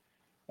it.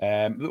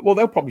 Well,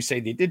 they'll probably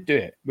say they did do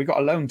it. We got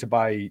a loan to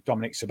buy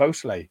Dominic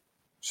Szoboszlai.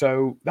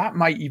 So that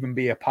might even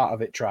be a part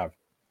of it, Trav.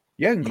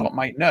 Jurgen Klopp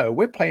might know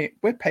we're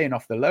paying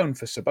off the loan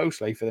for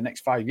Szoboszlai for the next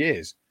 5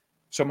 years.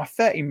 So my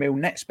 30 mil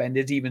net spend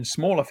is even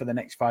smaller for the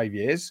next 5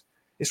 years.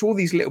 It's all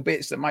these little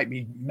bits that might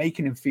be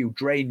making him feel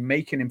drained,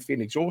 making him feel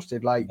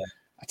exhausted. Like,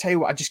 I tell you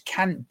what, I just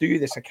can't do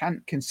this. I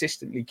can't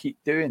consistently keep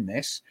doing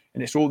this.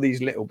 And it's all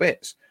these little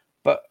bits.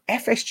 But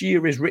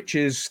FSG are as rich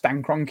as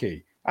Stan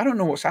Kroenke. I don't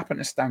know what's happened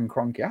to Stan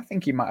Kroenke. I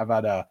think he might have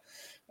had a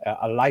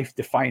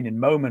life-defining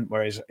moment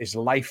where his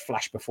life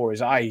flashed before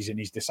his eyes and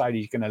he's decided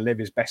he's going to live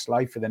his best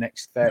life for the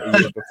next 30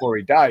 years before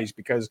he dies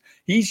because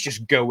he's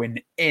just going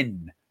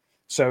in.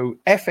 So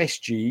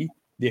FSG,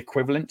 the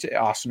equivalent to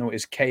Arsenal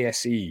is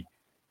KSE,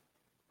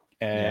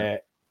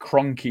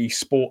 Kroenke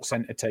Sports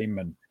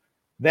Entertainment.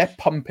 They're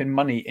pumping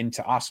money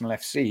into Arsenal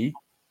FC,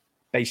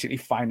 basically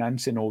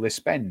financing all this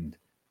spend.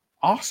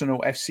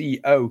 Arsenal FC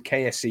owe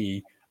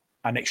KSE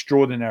an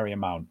extraordinary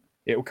amount.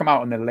 It will come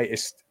out in the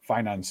latest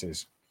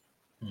finances.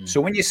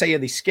 So when you say are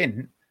they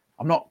skint,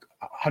 I'm not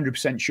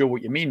 100% sure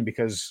what you mean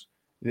because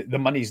the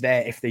money's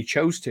there if they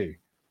chose to.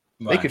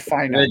 Right. They could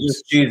finance. They're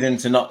just choosing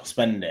to not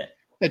spend it.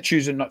 They're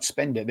choosing not to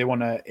spend it. They want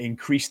to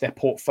increase their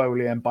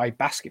portfolio and buy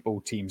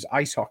basketball teams,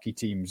 ice hockey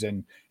teams,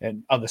 and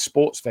other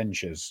sports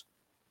ventures.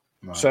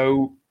 Right.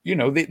 So,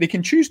 they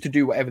can choose to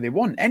do whatever they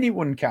want.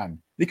 Anyone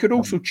can. They could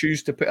also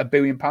choose to put £1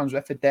 billion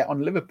worth of debt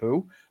on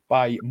Liverpool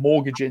by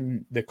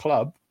mortgaging the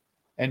club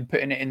and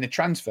putting it in the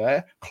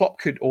transfer. Klopp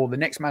could, or the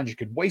next manager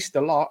could waste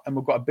a lot and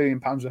we've got £1 billion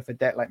worth of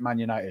debt like Man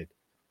United.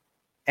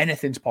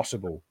 Anything's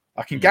possible.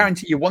 I can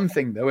guarantee you one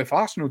thing, though. If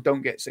Arsenal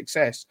don't get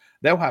success,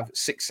 they'll have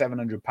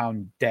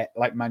 £600-700 debt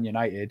like Man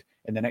United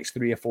in the next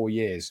 3 or 4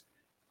 years.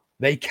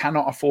 They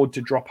cannot afford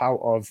to drop out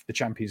of the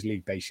Champions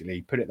League,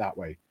 basically. Put it that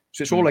way.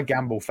 So it's all a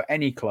gamble for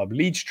any club.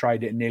 Leeds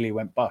tried it and nearly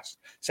went bust.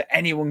 So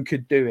anyone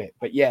could do it.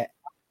 But yet,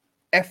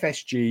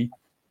 FSG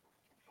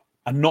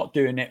are not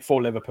doing it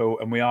for Liverpool,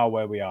 and we are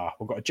where we are.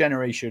 We've got a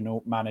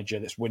generational manager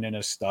that's winning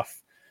us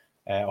stuff.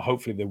 Or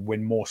hopefully they'll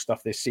win more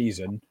stuff this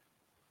season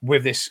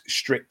with this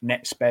strict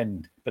net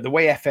spend. But the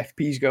way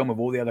FFP's going with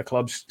all the other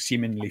clubs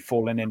seemingly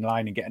falling in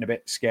line and getting a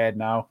bit scared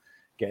now,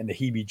 getting the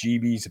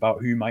heebie-jeebies about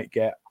who might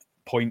get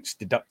points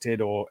deducted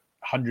or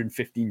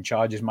 115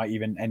 charges might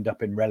even end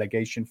up in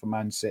relegation for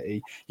Man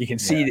City. You can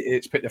see that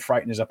it's put the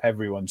frighteners up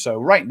everyone. So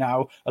right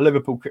now, a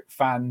Liverpool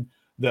fan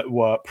that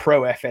were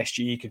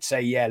pro-FSG could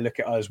say, yeah, look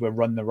at us, we're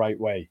run the right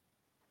way.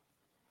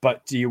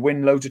 But do you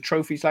win loads of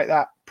trophies like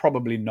that?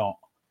 Probably not,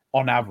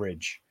 on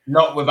average.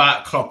 Not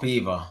without Klopp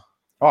either.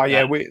 Oh,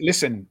 yeah.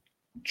 Listen,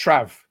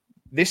 Trav,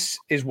 this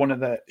is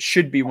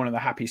should be one of the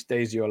happiest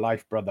days of your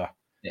life, brother.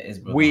 It is,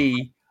 brother.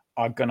 We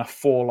are going to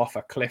fall off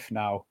a cliff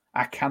now.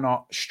 I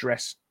cannot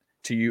stress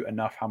to you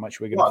enough how much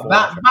we're going to What, fall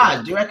that off.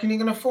 bad? Do you reckon you're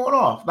going to fall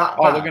off? That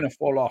Oh, bad? we're going to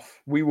fall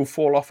off. We will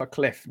fall off a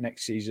cliff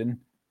next season.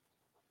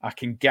 I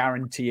can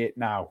guarantee it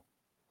now.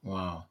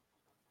 Wow.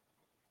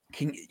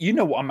 You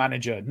know what a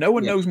manager, no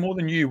one knows more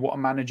than you what a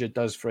manager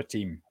does for a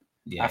team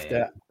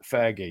after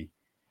Fergie.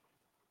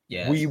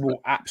 Yes. We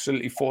will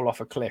absolutely fall off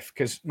a cliff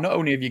because not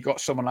only have you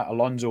got someone like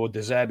Alonso or De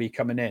Zerbi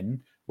coming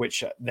in,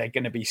 which they're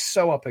going to be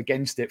so up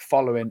against it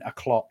following a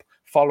Klopp,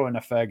 following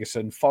a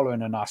Ferguson,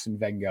 following an Arsene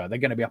Wenger. They're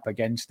going to be up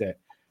against it.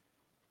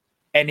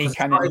 Any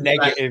kind of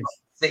negative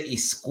City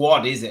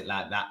squad, is it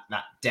like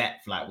that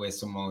depth, like where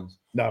someone's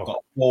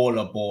got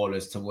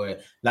ballers to where,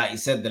 like you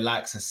said, the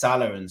likes of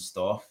Salah and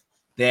stuff,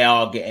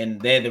 they're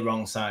the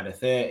wrong side of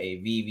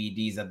 30.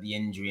 VVD's had the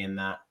injury in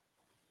that.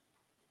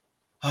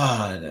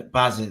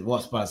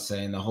 What's Baz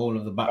saying? The whole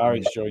of the back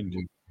Barry's joined.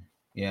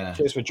 Yeah.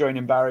 Cheers for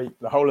joining, Barry.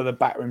 The whole of the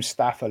backroom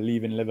staff are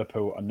leaving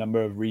Liverpool. A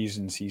number of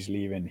reasons he's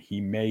leaving.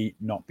 He may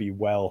not be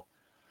well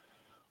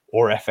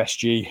or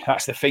FSG.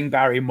 That's the thing,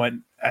 Barry.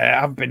 When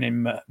I've been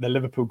in the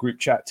Liverpool group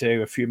chat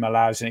too, a few of my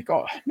lads, and it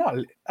got not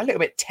a little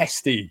bit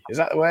testy. Is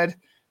that the word?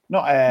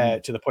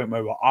 Not to the point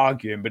where we were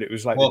arguing, but it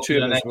was like the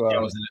two of us were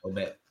a little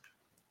bit.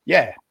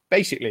 Yeah,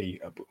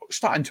 basically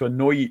starting to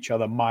annoy each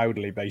other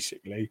mildly,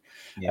 basically.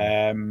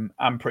 Yeah.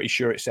 I'm pretty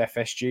sure it's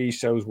FSG.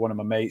 So is one of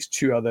my mates.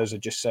 Two others are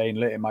just saying,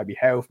 look, it might be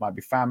health, might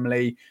be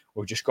family.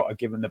 We've just got to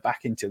give him the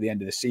back until the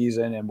end of the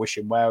season and wish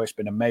him well. It's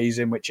been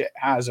amazing, which it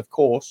has, of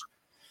course.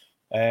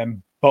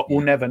 But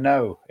we'll never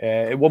know.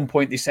 At one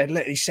point, they said,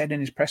 look, he said in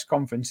his press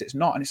conference, it's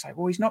not. And it's like,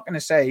 well, he's not going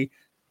to say,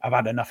 I've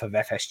had enough of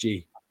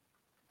FSG.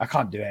 I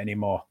can't do it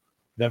anymore.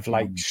 They've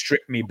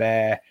stripped me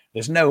bare.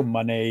 There's no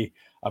money.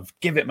 I've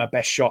given it my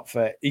best shot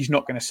for it. He's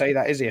not going to say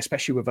that, is he?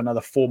 Especially with another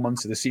 4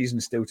 months of the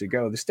season still to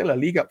go. There's still a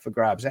league up for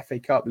grabs, FA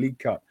Cup, League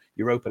Cup,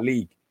 Europa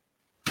League,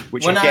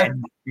 which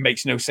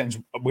makes no sense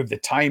with the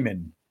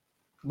timing.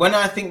 When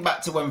I think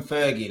back to when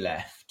Fergie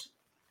left,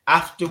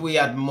 after we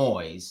had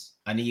Moyes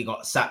and he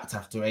got sacked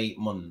after 8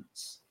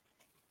 months,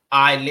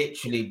 I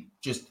literally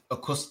just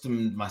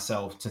accustomed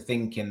myself to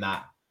thinking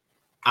that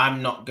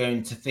I'm not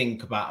going to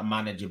think about a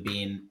manager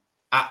being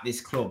at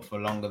this club for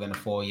longer than a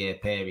 4-year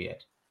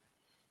period.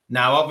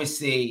 Now,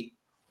 obviously,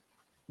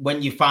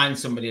 when you find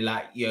somebody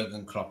like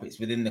Jurgen Klopp, it's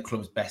within the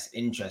club's best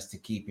interest to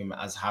keep him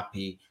as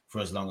happy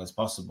for as long as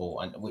possible,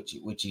 and which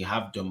you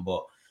have done.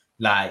 But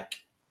like,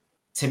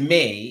 to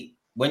me,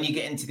 when you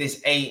get into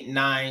this 8,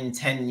 9,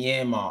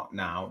 10-year mark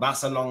now,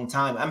 that's a long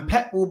time. And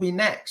Pep will be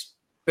next.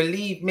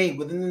 Believe me,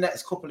 within the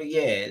next couple of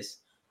years,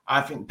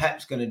 I think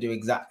Pep's going to do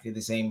exactly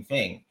the same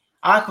thing.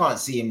 I can't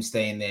see him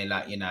staying there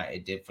like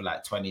United did for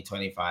like 20,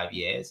 25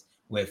 years,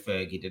 where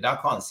Fergie did. I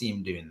can't see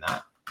him doing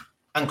that.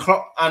 And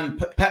Klopp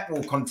and Pep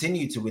will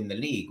continue to win the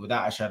league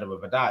without a shadow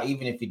of a doubt.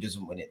 Even if he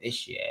doesn't win it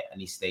this year and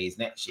he stays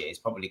next year, he's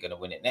probably going to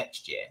win it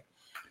next year.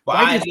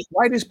 But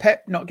why does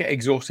Pep not get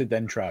exhausted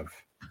then, Trav?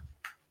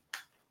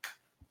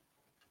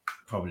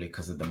 Probably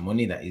because of the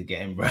money that he's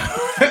getting, bro.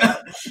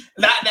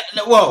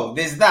 Well,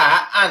 there's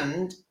that,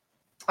 and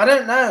I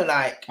don't know,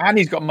 like, and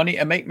he's got money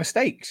to make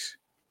mistakes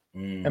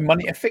and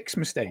money to fix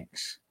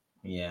mistakes.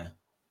 Yeah.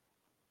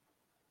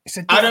 It's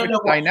a different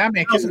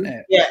dynamic, isn't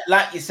it? Yeah,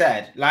 like you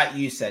said,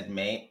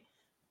 mate,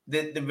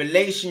 the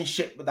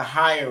relationship with the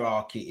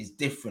hierarchy is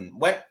different.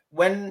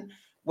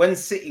 When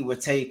City were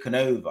taken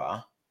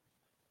over,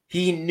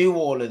 he knew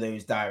all of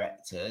those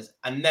directors.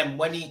 And then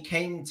when he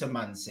came to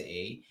Man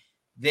City,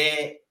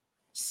 their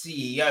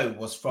CEO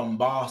was from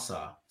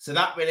Barca. So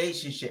that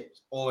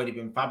relationship's already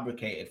been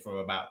fabricated for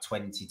about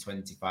 20,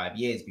 25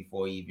 years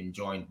before he even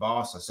joined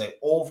Barca. So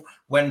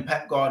when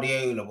Pep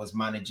Guardiola was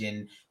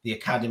managing the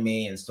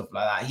academy and stuff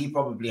like that, he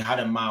probably had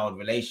a mild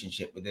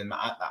relationship with him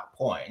at that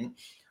point.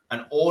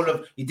 And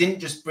he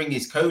didn't just bring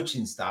his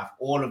coaching staff,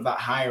 all of that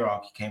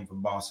hierarchy came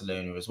from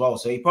Barcelona as well.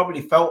 So he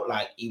probably felt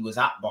like he was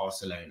at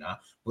Barcelona,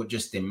 but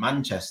just in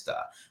Manchester.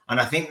 And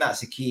I think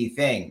that's a key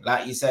thing.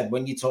 Like you said,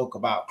 when you talk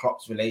about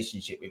Klopp's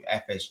relationship with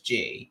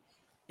FSG,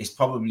 it's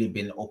probably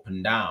been up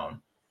and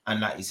down.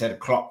 And like you said,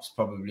 Klopp's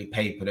probably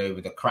papered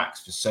over the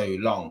cracks for so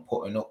long,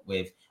 putting up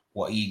with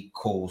what he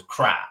calls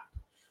crap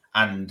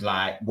and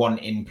like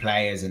wanting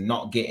players and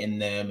not getting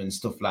them and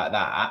stuff like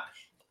that.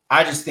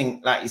 I just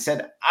think, like you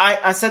said,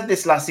 I said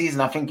this last season,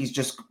 I think he's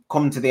just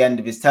come to the end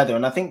of his tether.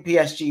 And I think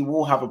PSG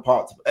will have a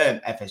part to,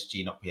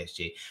 FSG, not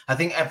PSG. I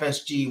think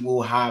FSG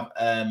will have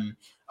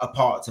a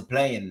part to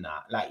play in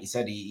that. Like you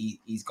said,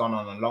 he's gone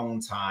on a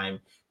long time,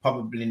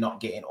 probably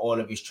not getting all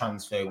of his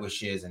transfer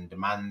wishes and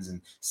demands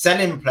and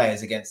selling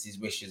players against his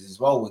wishes as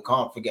well. We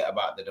can't forget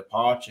about the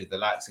departure, the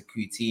likes of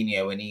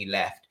Coutinho when he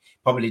left,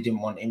 probably didn't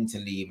want him to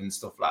leave and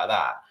stuff like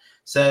that.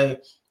 So,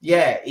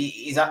 yeah,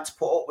 he's had to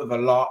put up with a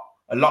lot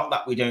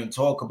that we don't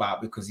talk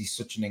about because he's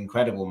such an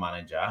incredible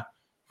manager.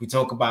 If we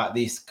talk about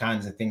these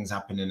kinds of things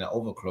happening at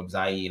other clubs,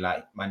 i.e.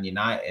 like Man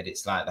United,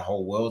 it's like the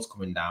whole world's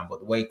coming down.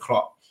 But the way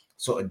Klopp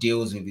sort of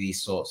deals with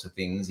these sorts of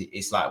things,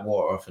 it's like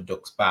water off a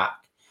duck's back.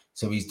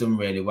 So he's done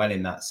really well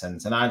in that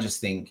sense. And I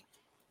just think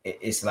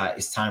it's like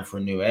it's time for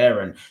a new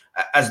era. And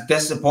as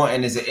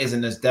disappointing as it is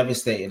and as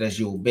devastated as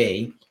you'll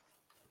be,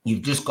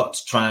 you've just got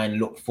to try and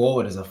look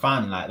forward as a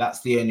fan. Like,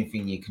 that's the only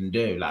thing you can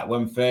do. Like,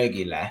 when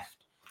Fergie left,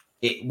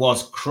 it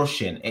was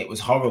crushing. It was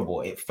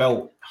horrible. It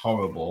felt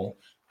horrible.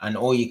 And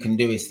all you can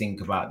do is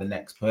think about the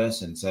next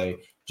person. So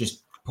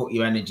just put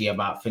your energy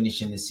about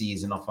finishing the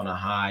season off on a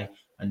high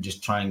and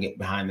just try and get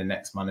behind the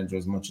next manager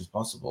as much as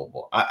possible.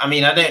 But I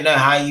mean, I don't know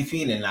how you're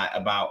feeling like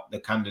about the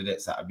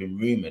candidates that have been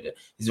rumoured.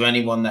 Is there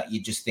anyone that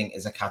you just think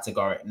is a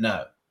categoric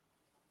no?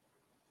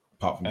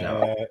 Apart from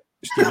Gerrard.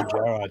 Steven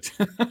Gerrard.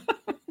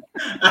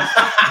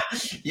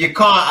 You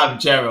can't have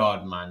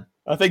Gerrard, man.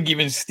 I think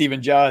even Steven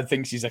Gerrard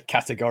thinks he's a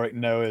categoric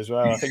no as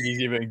well. I think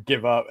he's even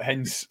give up,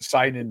 hence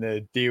signing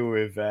the deal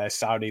with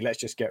Saudi. Let's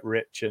just get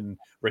rich and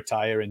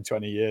retire in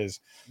 20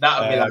 years.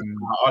 That would be like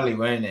Ollie,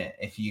 won't it,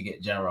 if you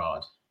get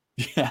Gerrard?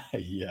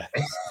 Yeah.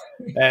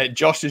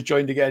 Josh has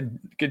joined again.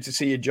 Good to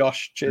see you,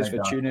 Josh. Cheers for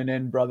tuning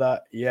in, brother.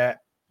 Yeah,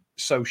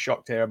 so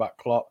shocked to hear about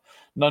Klopp.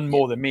 None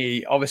more than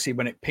me. Obviously,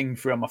 when it pinged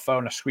through on my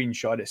phone, a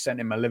screenshot, it sent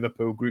in my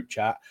Liverpool group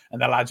chat,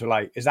 and the lads were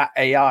like, "Is that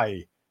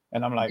AI?"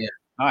 And I'm like,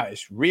 "Nah,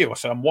 it's real."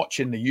 So I'm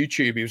watching the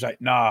YouTube. He was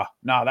like, nah,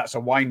 that's a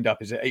wind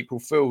up. Is it April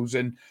Fool's?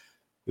 And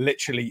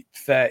literally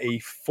 30,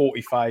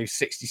 45,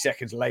 60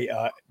 seconds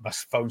later, my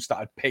phone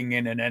started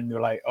pinging, and then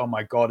they're like, "Oh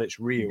my God, it's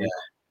real." Yeah.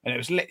 And it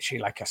was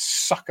literally like a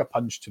sucker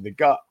punch to the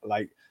gut.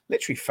 Like,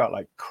 literally felt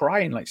like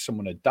crying, like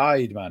someone had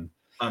died, man.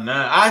 I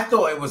know. I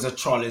thought it was a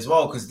troll as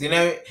well because,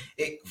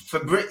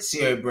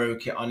 Fabrizio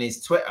broke it on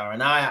his Twitter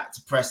and I had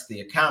to press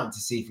the account to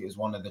see if it was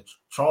one of the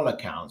troll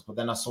accounts. But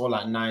then I saw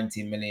like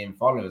 90 million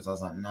followers. I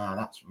was like, nah,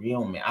 that's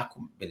real, mate. I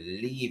couldn't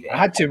believe it. I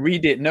had to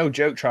read it. No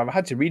joke, Trav. I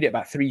had to read it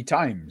about 3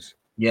 times.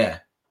 Yeah.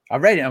 I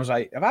read it. I was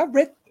like,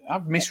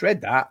 I've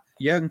misread that.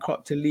 Jurgen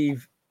Klopp to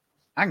leave.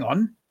 Hang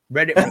on.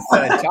 Read it for the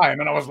 3rd time.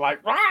 And I was like,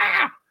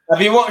 ah!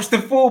 Have you watched the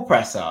full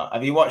presser?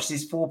 Have you watched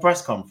his full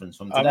press conference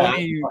from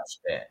today?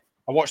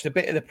 I watched a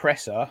bit of the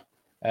presser,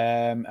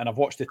 and I've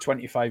watched the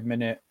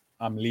 25-minute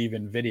I'm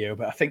leaving video,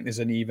 but I think there's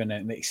even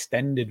an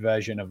extended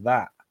version of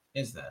that.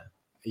 Is there?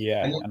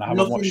 Yeah, and I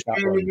haven't watched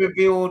that really one.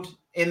 Revealed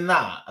in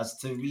that as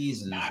to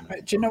reasons. Nah,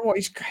 but do you know what?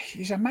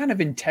 He's a man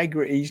of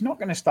integrity. He's not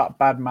going to start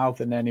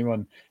bad-mouthing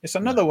anyone. It's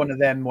another one of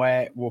them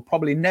where we're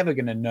probably never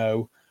going to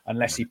know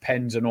unless he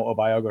pens an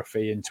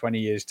autobiography in 20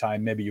 years'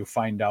 time. Maybe you'll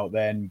find out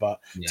then. But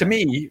to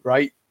me,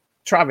 right,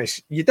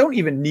 Travis, you don't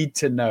even need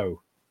to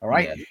know. All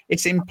right. Yeah.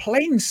 It's in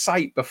plain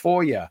sight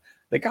before you.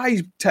 The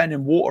guy's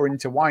turning water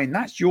into wine.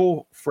 That's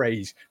your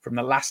phrase from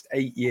the last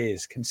 8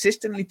 years,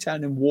 consistently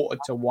turning water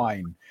to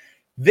wine.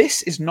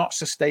 This is not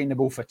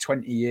sustainable for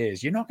 20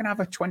 years. You're not going to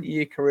have a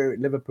 20-year career at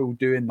Liverpool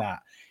doing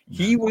that. No.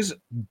 He was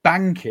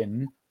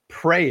banking,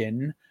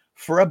 praying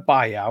for a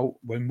buyout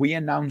when we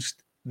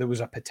announced there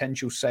was a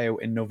potential sale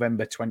in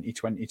November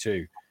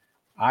 2022.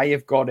 I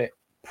have got it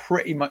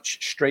pretty much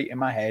straight in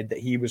my head that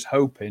he was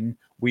hoping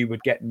we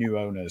would get new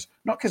owners.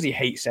 Not because he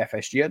hates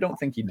FSG. I don't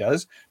think he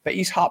does. But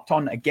he's harped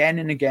on again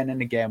and again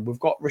and again. We've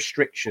got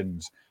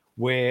restrictions.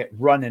 We're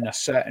running a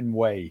certain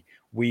way.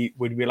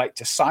 Would we like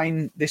to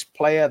sign this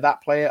player,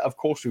 that player? Of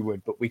course we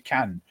would, but we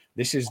can.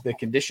 This is the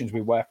conditions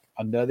we work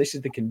under. This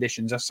is the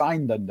conditions are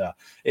signed under.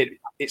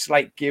 It's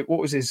like, what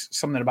was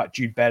something about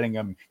Jude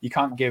Bellingham? You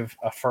can't give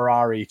a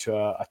Ferrari to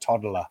a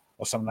toddler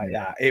or something like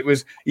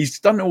that. He's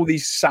done all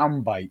these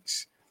sound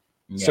bites.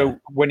 Yeah. So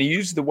when he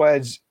used the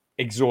words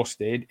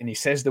exhausted and he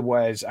says the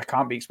words, I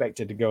can't be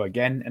expected to go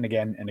again and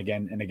again and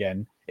again and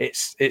again.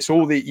 It's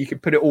all that you can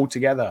put it all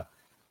together.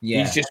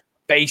 Yeah. He's just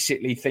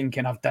basically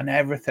thinking, I've done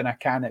everything I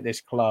can at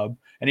this club.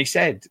 And he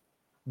said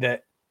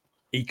that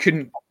he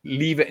couldn't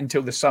leave it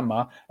until the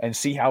summer and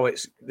see how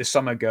the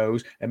summer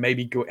goes and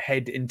maybe go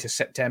head into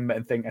September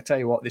and think, I tell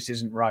you what, this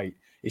isn't right.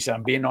 He said,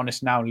 I'm being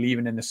honest now and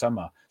leaving in the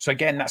summer. So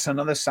again, that's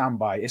another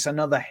soundbite. It's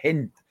another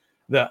hint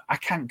that I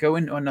can't go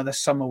into another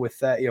summer with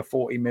 30 or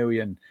 40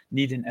 million,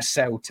 needing to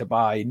sell to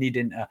buy,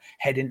 needing to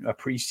head into a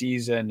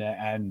preseason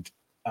and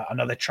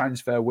another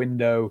transfer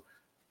window,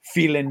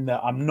 feeling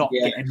that I'm not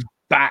getting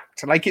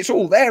backed. Like, it's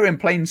all there in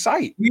plain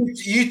sight.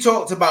 You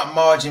talked about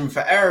margin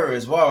for error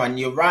as well, and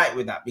you're right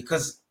with that,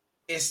 because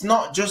it's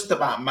not just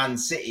about Man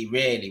City,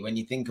 really, when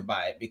you think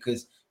about it,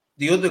 because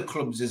the other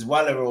clubs as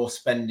well are all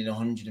spending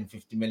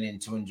 150 million,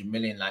 200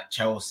 million, like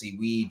Chelsea,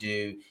 we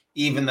do.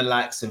 Even the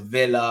likes of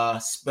Villa,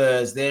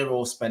 Spurs, they're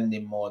all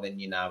spending more than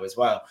you now as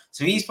well.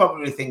 So he's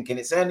probably thinking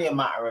it's only a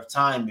matter of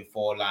time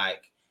before,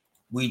 like,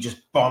 we just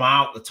bomb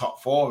out the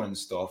top 4 and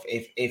stuff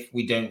if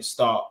we don't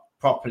start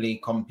properly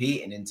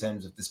competing in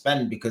terms of the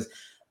spend. Because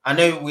I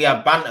know we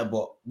have banter,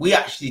 but we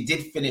actually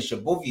did finish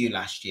above you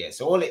last year.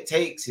 So all it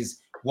takes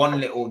is one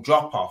little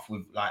drop off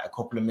with like a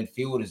couple of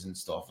midfielders and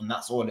stuff, and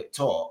that's all it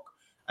took.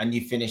 And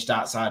you finished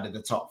outside of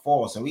the top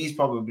 4. So he's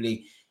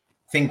probably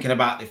thinking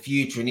about the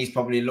future, and he's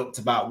probably looked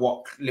about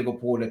what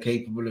Liverpool are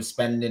capable of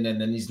spending,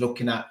 and then he's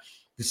looking at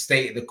the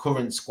state of the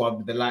current squad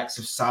with the likes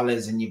of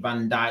Salahs and your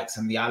Van Dijks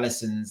and the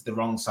Alissons, the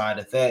wrong side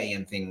of 30,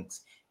 and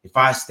thinks, if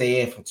I stay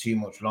here for too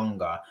much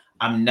longer,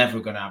 I'm never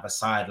going to have a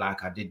side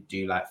like I did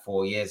do like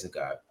 4 years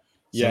ago.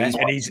 So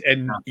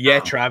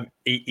Trav,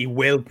 he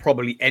will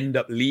probably end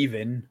up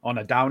leaving on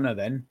a downer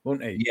then,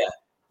 won't he? Yeah.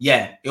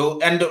 Yeah,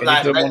 it'll end up And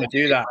like you don't want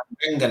to do that.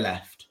 Wenger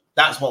left.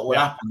 That's what will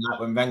happen, like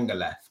when Wenger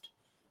left,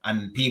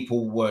 and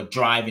people were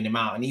driving him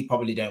out, and he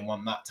probably don't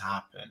want that to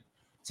happen.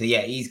 So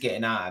yeah, he's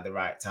getting out at the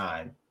right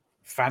time.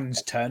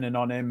 Fans turning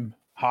on him,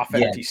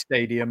 half-empty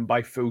stadium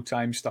by full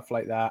time, stuff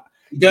like that.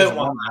 You don't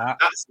want that.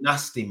 That's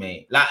nasty,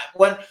 mate. Like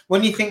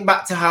when you think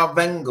back to how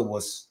Wenger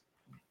was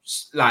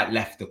like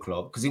left the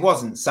club, because he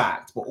wasn't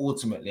sacked, but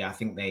ultimately I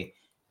think they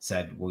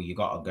said, well, you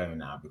got to go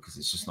now because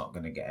it's just not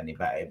going to get any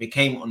better. It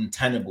became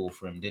untenable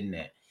for him, didn't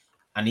it?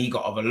 And he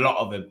got a lot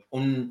of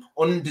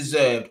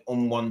undeserved,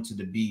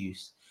 unwanted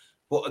abuse.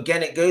 But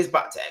again, it goes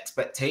back to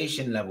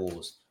expectation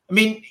levels. I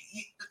mean,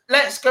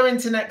 let's go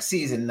into next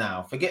season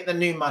now. Forget the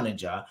new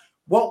manager.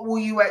 What will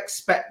you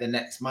expect the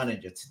next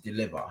manager to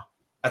deliver?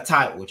 A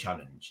title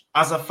challenge.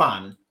 As a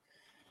fan,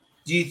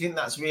 do you think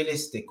that's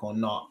realistic or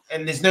not?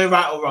 And there's no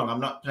right or wrong. I'm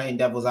not playing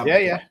devil's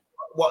advocate. Yeah.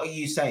 What are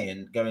you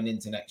saying going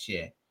into next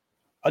year?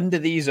 Under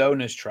these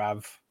owners,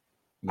 Trav,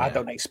 I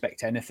don't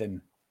expect anything.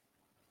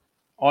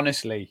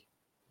 Honestly.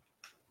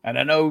 And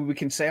I know we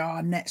can say,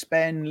 net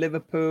spend,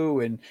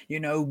 Liverpool, and,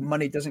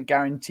 money doesn't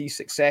guarantee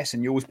success.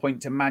 And you always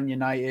point to Man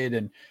United.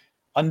 And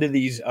under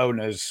these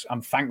owners,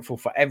 I'm thankful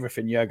for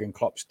everything Jurgen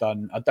Klopp's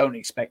done. I don't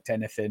expect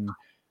anything.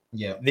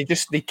 Yeah.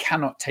 They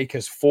cannot take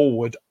us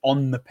forward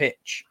on the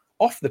pitch.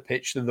 Off the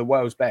pitch, they're the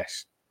world's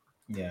best.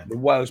 Yeah. The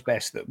world's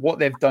best. What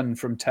they've done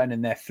from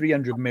turning their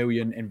 300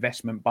 million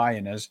investment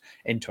buying us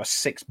into a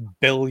 £6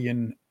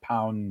 billion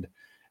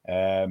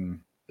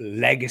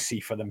legacy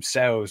for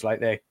themselves, like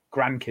their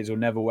grandkids will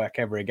never work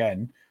ever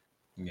again.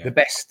 Yeah. The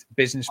best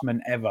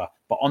businessman ever.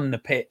 But on the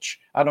pitch,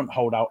 I don't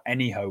hold out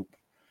any hope.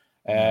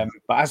 But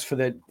as for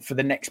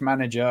the next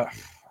manager,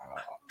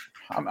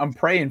 I'm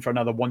praying for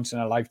another once in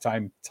a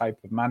lifetime type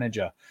of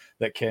manager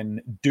that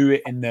can do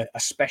it in a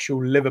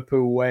special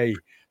Liverpool way.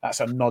 That's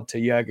a nod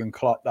to Jurgen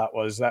Klopp. That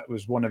was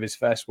one of his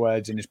first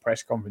words in his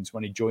press conference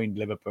when he joined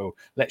Liverpool.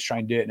 Let's try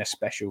and do it in a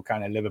special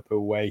kind of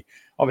Liverpool way.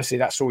 Obviously,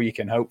 that's all you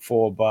can hope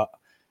for, but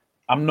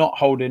I'm not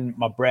holding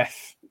my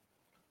breath.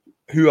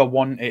 Who I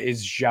want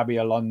is Xabi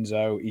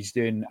Alonso. He's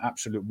doing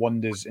absolute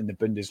wonders in the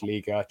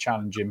Bundesliga,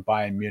 challenging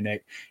Bayern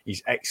Munich.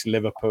 He's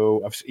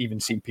ex-Liverpool. I've even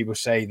seen people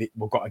say that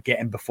we've got to get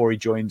him before he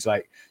joins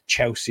like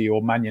Chelsea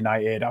or Man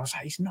United. I was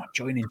like, he's not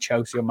joining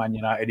Chelsea or Man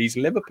United. He's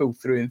Liverpool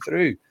through and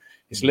through.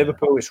 It's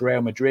Liverpool, it's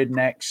Real Madrid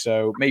next.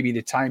 So maybe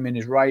the timing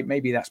is right.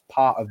 Maybe that's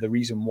part of the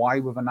reason why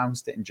we've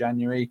announced it in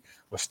January.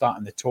 We're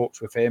starting the talks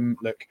with him.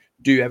 Look,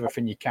 do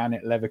everything you can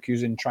at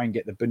Leverkusen. Try and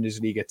get the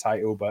Bundesliga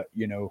title. But,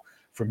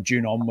 from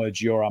June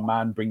onwards, you're our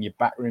man. Bring your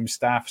backroom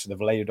staff. So they've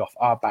laid off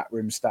our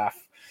backroom staff.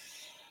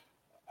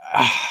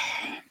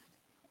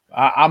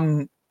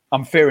 I'm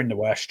fearing the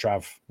worst,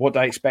 Trav. What do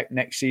I expect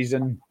next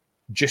season?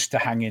 Just to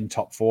hang in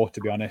top four, to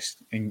be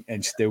honest,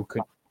 and still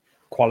could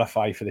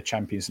qualify for the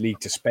Champions League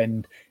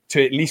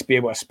to at least be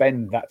able to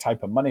spend that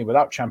type of money.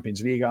 Without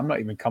Champions League, I'm not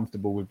even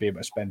comfortable with being able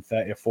to spend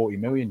 30 or 40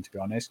 million, to be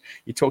honest.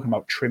 You're talking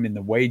about trimming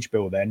the wage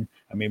bill then.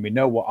 I mean, we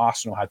know what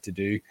Arsenal had to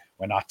do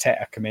when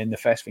Arteta came in. The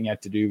first thing he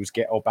had to do was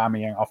get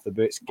Aubameyang off the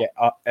books, get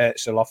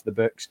Özil off the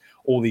books,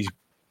 all these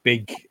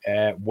big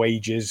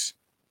wages.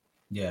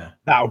 Yeah.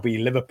 That'll be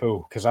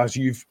Liverpool, because as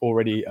you've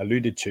already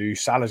alluded to,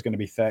 Salah's going to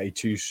be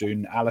 32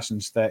 soon,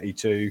 Alisson's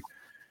 32,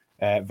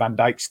 Van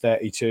Dijk's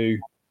 32.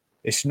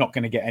 It's not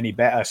going to get any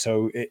better.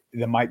 So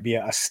there might be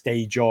a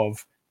stage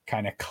of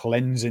kind of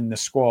cleansing the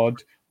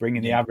squad,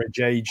 bringing the average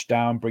age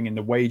down, bringing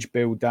the wage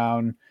bill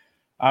down.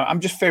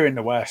 I'm just fearing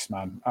the worst,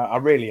 man. I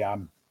really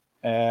am.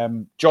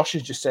 Josh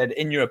has just said,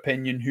 in your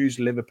opinion, who's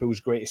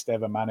Liverpool's greatest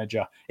ever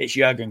manager? It's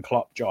Jurgen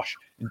Klopp, Josh.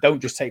 And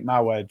don't just take my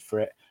word for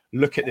it.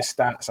 Look at the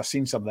stats. I've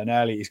seen something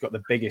early. He's got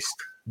the biggest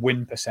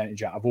win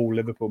percentage out of all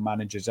Liverpool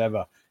managers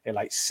ever at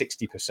like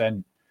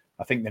 60%.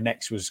 I think the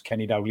next was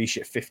Kenny Dalglish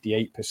at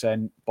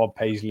 58%, Bob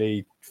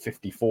Paisley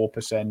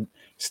 54%.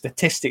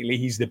 Statistically,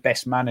 he's the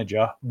best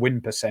manager,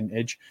 win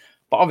percentage.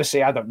 But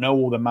obviously, I don't know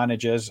all the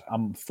managers.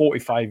 I'm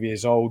 45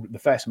 years old. The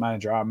first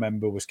manager I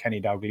remember was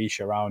Kenny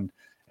Dalglish around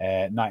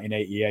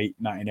 1988,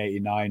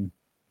 1989.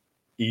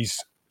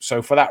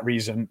 So for that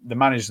reason, the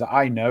manager that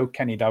I know,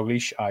 Kenny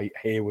Dalglish, I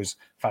hear was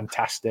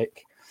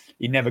fantastic.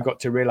 He never got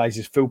to realise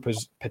his full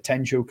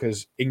potential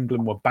because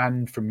England were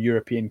banned from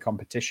European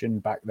competition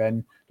back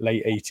then,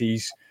 late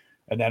 80s.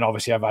 And then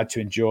obviously I've had to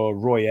endure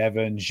Roy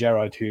Evans,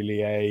 Gerard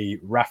Houllier,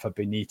 Rafa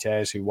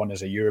Benitez, who won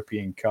as a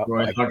European Cup.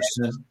 Roy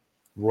Hodgson.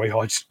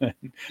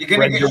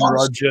 Brendan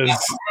Rodgers.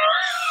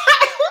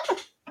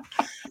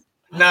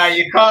 No,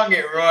 you can't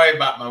get Roy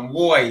back, man.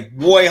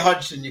 Roy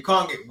Hodgson, you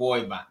can't get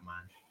Roy back,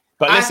 man.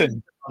 But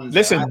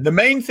listen, the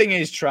main thing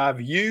is,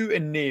 Trav, you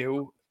and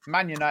Neil,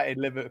 Man United,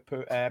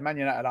 Liverpool, Man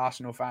United,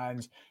 Arsenal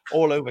fans,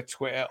 all over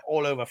Twitter,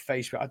 all over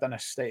Facebook. I've done a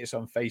status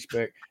on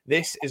Facebook.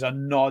 This is a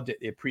nod at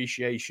the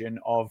appreciation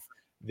of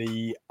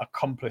the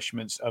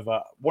accomplishments of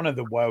one of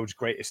the world's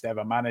greatest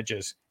ever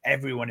managers.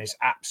 Everyone is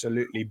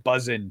absolutely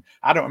buzzing.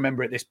 I don't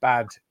remember it this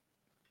bad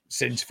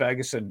since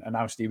Ferguson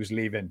announced he was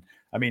leaving.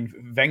 I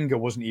mean, Wenger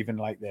wasn't even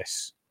like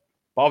this.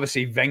 But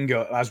obviously,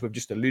 Wenger, as we've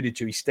just alluded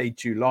to, he stayed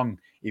too long.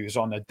 He was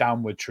on a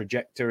downward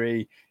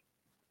trajectory.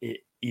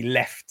 he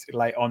left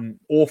like on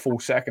awful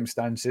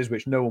circumstances,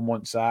 which no one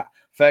wants that.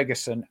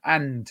 Ferguson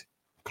and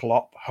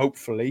Klopp,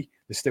 hopefully,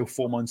 there's still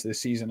 4 months of the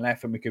season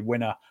left and we could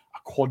win a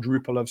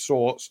quadruple of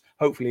sorts.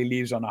 Hopefully he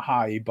leaves on a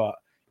high, but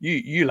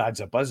you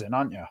lads are buzzing,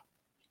 aren't you?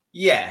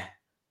 Yeah.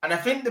 And I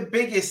think the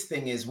biggest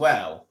thing as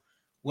well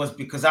was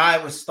because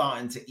I was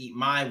starting to eat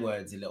my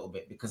words a little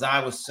bit because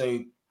I was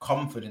so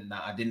confident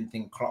that I didn't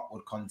think Klopp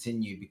would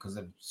continue because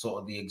of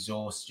sort of the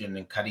exhaustion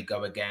and could he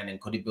go again and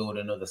could he build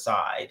another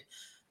side?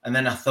 And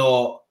then I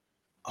thought,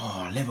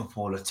 oh,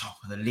 Liverpool are top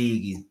of the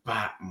league. He's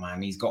back,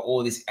 man. He's got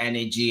all this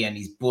energy and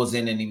he's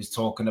buzzing and he was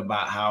talking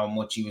about how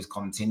much he was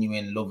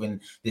continuing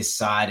loving this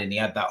side and he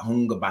had that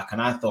hunger back.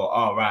 And I thought,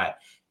 all right,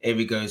 here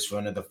he goes for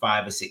another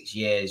 5 or 6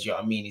 years. You know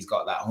what I mean? He's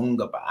got that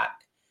hunger back.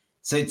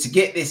 So to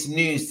get this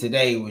news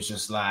today was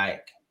just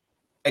like,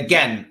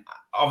 again,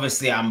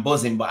 obviously I'm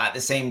buzzing, but at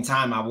the same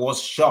time, I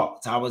was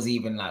shocked. I was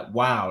even like,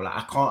 wow, like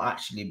I can't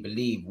actually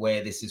believe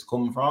where this has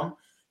come from.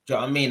 Do you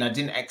know what I mean? I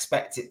didn't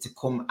expect it to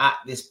come at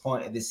this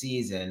point of the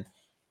season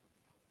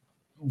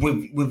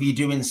with you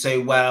doing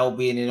so well,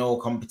 being in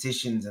all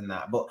competitions and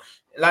that. But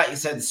like you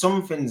said,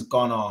 something's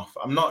gone off.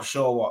 I'm not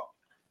sure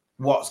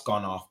what's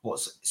gone off, but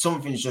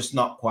something's just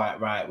not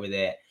quite right with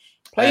it.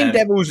 Playing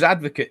devil's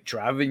advocate,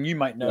 Trav, and you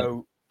might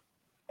know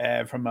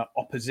from an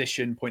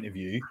opposition point of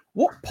view,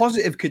 what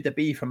positive could there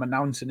be from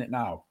announcing it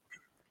now?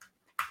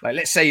 Like,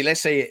 let's say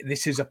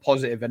this is a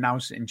positive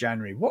announced in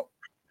January. What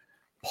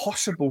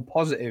possible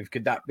positive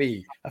could that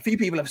be? A few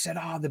people have said,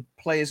 the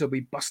players will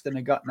be busting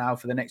a gut now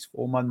for the next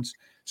 4 months,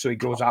 so he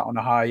goes out on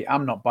a high.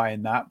 I'm not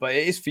buying that, but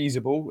it is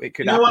feasible. It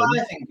could happen. What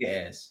I think it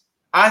is?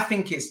 I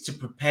think it's to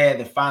prepare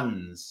the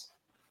fans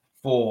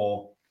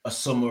for a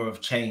summer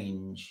of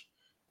change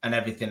and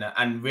everything,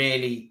 and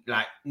really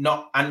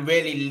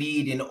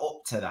leading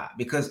up to that.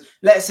 Because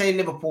let's say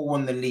Liverpool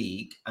won the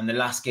league and the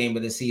last game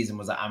of the season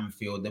was at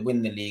Anfield, they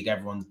win the league,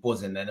 everyone's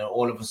buzzing, and then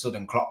all of a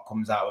sudden Klopp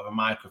comes out with a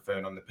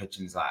microphone on the pitch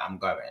and is like, I'm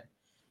going.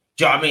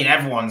 Do you know what I mean?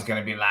 Everyone's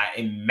going to be like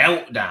in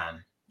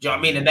meltdown. Do you know what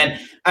I mean?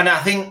 And I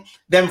think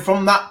then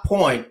from that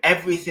point,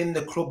 everything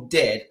the club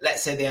did,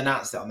 let's say they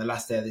announced it on the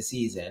last day of the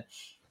season,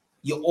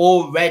 you're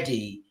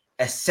already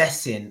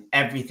assessing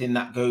everything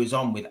that goes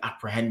on with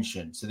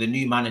apprehension. So the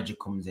new manager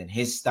comes in,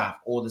 his staff,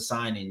 all the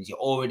signings, you're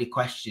already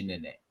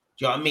questioning it.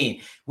 Do you know what I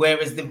mean?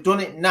 Whereas they've done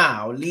it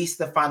now, at least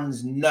the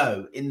fans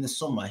know in the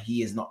summer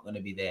he is not going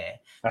to be there.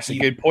 That's a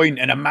good point.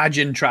 And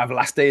imagine, Trav,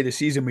 last day of the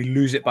season, we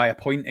lose it by a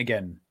point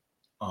again.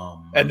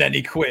 Oh, and then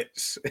he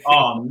quits.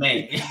 Oh,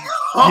 mate.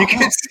 You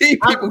can see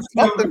people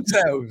stop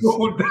themselves.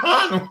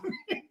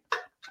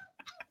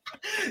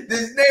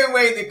 There's no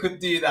way they could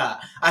do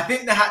that. I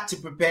think they had to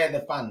prepare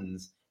the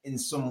fans in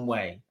some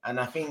way. And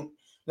I think,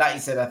 like you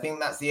said, I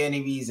think that's the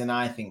only reason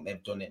I think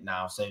they've done it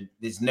now. So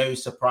there's no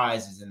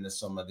surprises in the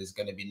summer. There's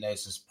going to be no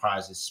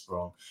surprises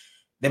sprung.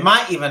 They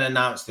might even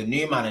announce the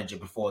new manager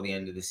before the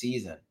end of the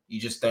season. You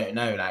just don't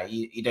know. Like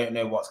you don't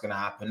know what's going to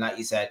happen. Like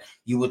you said,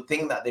 you would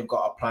think that they've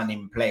got a plan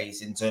in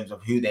place in terms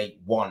of who they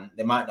want.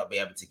 They might not be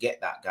able to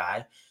get that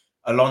guy.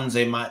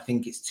 Alonso might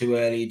think it's too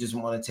early. He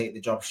doesn't want to take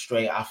the job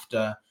straight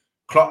after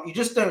Klopp. You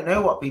just don't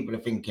know what people are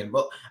thinking.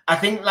 But I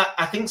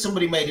think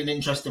somebody made an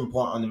interesting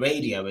point on the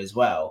radio as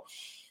well.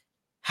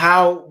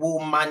 How will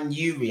Man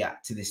U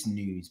react to this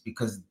news?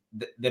 Because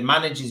the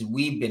managers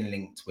we've been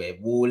linked with,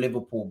 will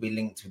Liverpool be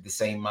linked with the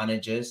same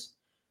managers?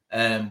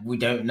 We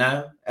don't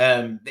know.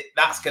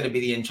 That's going to be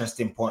the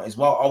interesting point as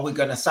well. Are we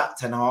going to sack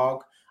Ten Hag?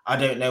 I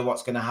don't know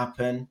what's going to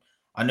happen.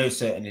 I know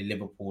certainly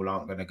Liverpool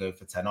aren't going to go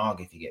for Ten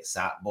Hag if he gets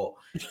sacked, but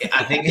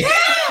I think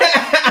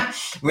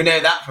we know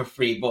that for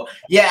free. But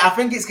yeah, I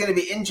think it's going to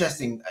be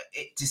interesting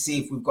to see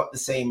if we've got the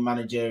same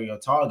managerial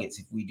targets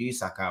if we do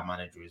sack our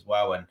manager as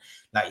well. And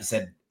like you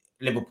said,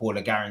 Liverpool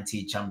are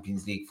guaranteed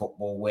Champions League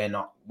football. We're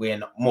not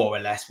more or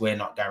less. We're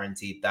not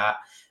guaranteed that.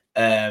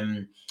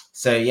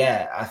 So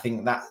yeah, I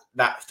think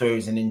that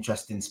throws an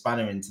interesting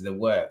spanner into the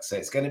works. So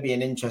it's going to be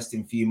an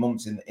interesting few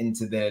months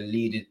into the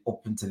lead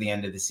up into the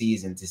end of the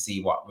season to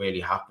see what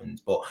really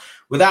happens. But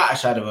without a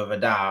shadow of a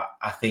doubt,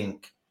 I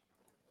think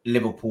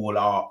Liverpool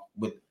are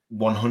with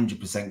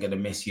 100% going to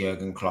miss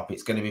Jurgen Klopp.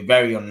 It's going to be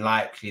very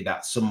unlikely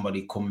that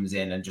somebody comes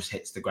in and just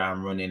hits the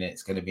ground running.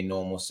 It's going to be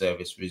normal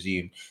service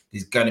resumed.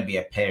 There's going to be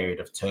a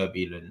period of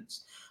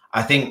turbulence.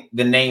 I think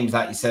the names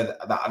that you said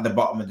at the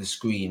bottom of the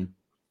screen,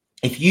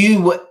 if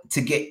you were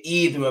to get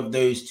either of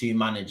those two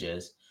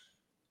managers,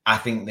 I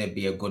think they'd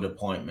be a good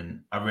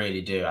appointment. I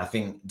really do. I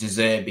think De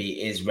Zerbi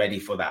is ready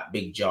for that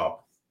big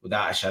job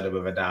without a shadow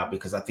of a doubt,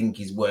 because I think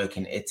his work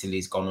in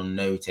Italy's gone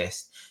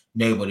unnoticed.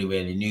 Nobody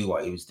really knew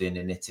what he was doing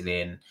in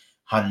Italy, and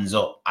hands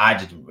up, I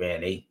didn't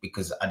really,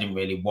 because I didn't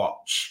really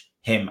watch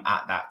him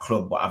at that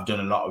club, but I've done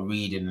a lot of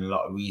reading and a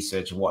lot of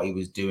research of what he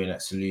was doing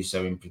at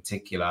Saluzzo in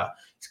particular.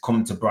 He's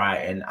come to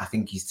Brighton. I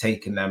think he's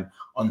taken them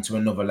onto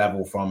another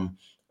level from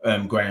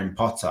Graham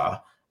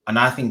Potter, and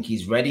I think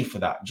he's ready for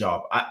that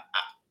job.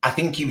 I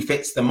think he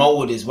fits the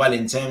mold as well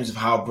in terms of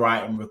how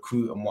Brighton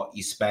recruit and what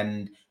you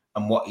spend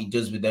and what he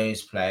does with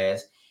those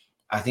players.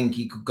 I think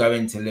he could go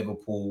into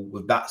Liverpool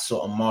with that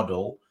sort of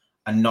model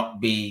and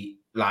not be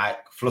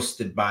like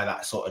flustered by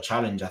that sort of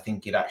challenge. I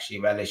think he'd actually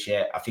relish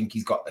it. I think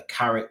he's got the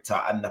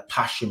character and the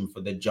passion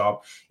for the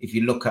job. If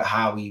you look at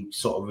how he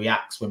sort of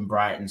reacts when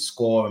Brighton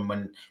score and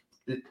when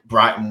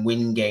Brighton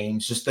win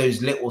games, just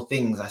those little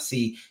things, I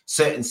see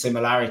certain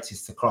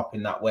similarities to Klopp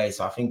in that way.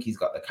 So I think he's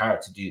got the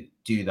character to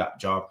do that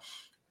job.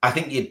 I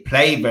think he'd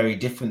play very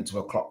different to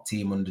a Klopp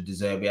team under De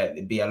Zerbi.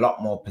 It'd be a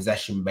lot more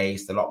possession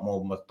based, a lot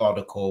more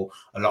methodical,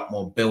 a lot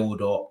more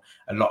build up,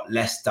 a lot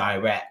less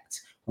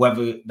direct.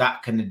 Whether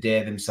that can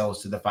endear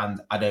themselves to the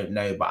fans, I don't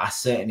know. But I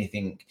certainly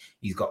think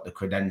he's got the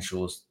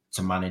credentials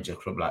to manage a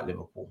club like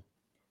Liverpool.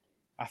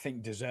 I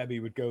think De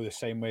Zerbi would go the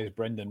same way as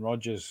Brendan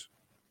Rodgers.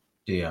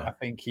 Yeah. I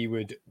think he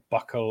would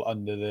buckle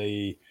under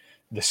the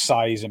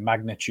size and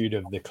magnitude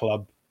of the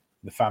club,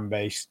 the fan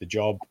base, the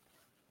job.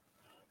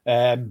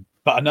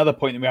 But another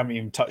point that we haven't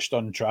even touched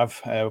on,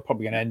 Trav, we're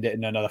probably going to end it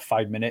in another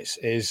 5 minutes,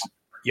 is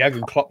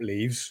Jurgen Klopp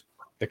leaves.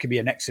 There could be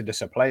an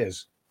exodus of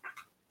players.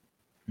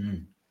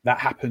 That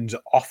happens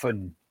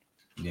often.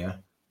 Yeah.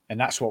 And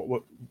that's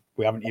what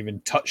we haven't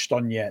even touched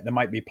on yet. There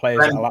might be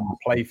players that will have to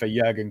play for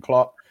Jurgen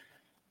Klopp.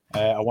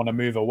 I want to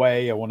move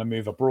away. I want to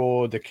move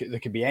abroad. There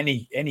could be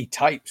any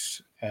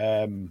types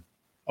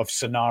of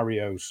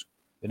scenarios.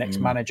 The next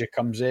manager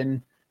comes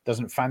in,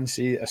 doesn't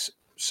fancy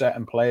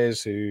certain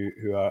players who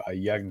are a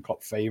Jurgen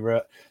Klopp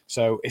favourite.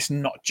 So it's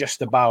not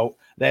just about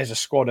there's a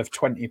squad of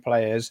 20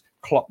 players,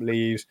 Klopp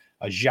leaves,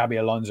 a Xabi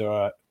Alonso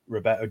or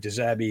Roberto De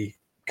Zerbi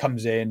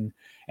comes in,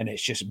 and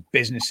it's just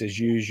business as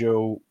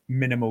usual,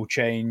 minimal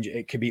change.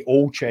 It could be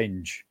all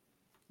change.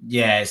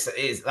 Yeah,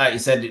 it's like you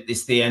said,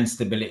 it's the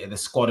instability of the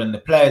squad, and the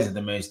players are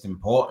the most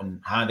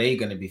important. How are they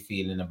going to be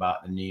feeling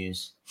about the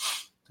news?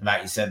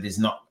 Like you said, there's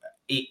not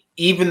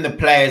even the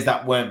players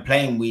that weren't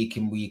playing week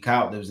in, week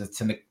out. There was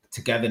a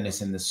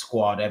togetherness in the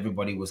squad.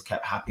 Everybody was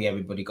kept happy.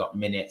 Everybody got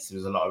minutes. There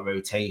was a lot of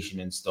rotation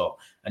and stuff,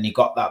 and you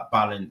got that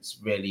balance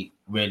really,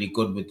 really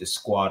good with the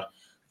squad.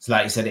 So,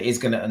 like you said, it is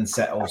going to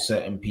unsettle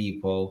certain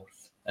people.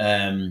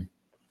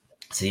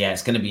 So, yeah,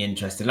 it's going to be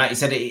interesting. Like you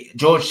said,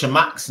 George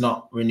Shamak's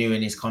not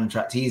renewing his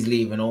contract. He's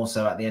leaving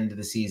also at the end of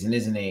the season,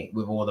 isn't he?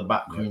 With all the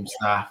backroom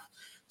staff.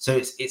 So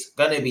it's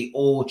going to be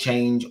all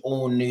change,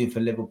 all new for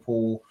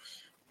Liverpool.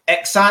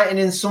 Exciting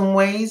in some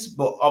ways,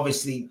 but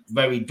obviously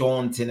very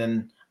daunting,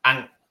 and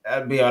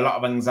there'll be a lot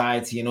of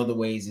anxiety in other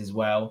ways as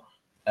well.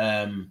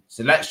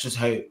 So let's just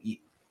hope.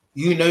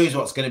 Who knows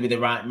what's going to be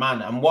the right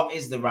man? And what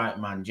is the right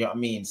man? Do you know what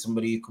I mean?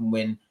 Somebody who can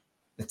win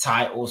the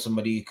title,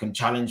 somebody who can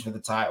challenge for the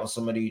title,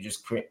 somebody who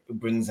just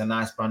brings a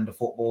nice brand of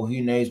football.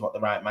 Who knows what the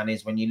right man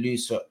is when you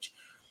lose such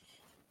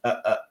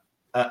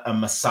a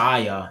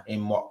messiah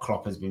in what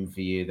Klopp has been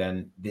for you?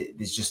 Then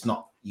there's just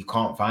not, you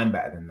can't find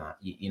better than that.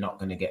 You're not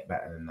going to get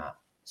better than that.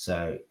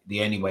 So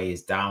the only way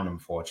is down,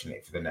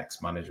 unfortunately, for the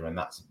next manager, and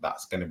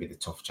that's going to be the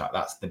tough chat.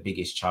 That's the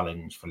biggest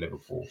challenge for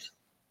Liverpool.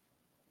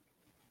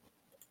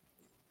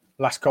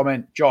 Last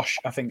comment, Josh.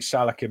 I think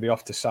Salah could be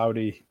off to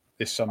Saudi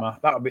this summer.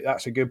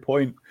 That's a good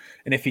point.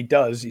 And if he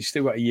does, he's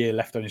still got a year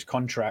left on his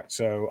contract.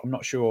 So I'm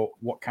not sure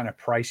what kind of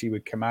price he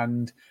would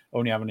command,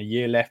 only having a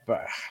year left.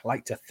 But I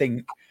like to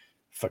think,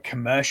 for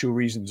commercial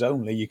reasons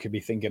only, you could be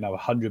thinking of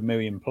 100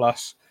 million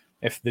plus.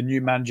 If the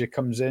new manager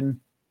comes in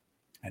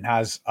and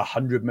has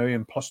 100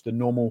 million plus the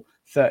normal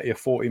 30 or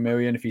 40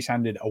 million, if he's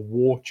handed a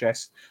war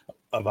chest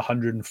of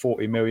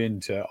 140 million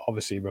to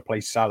obviously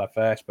replace Salah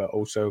first, but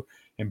also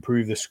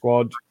improve the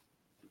squad,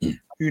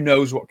 who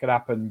knows what could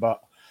happen. But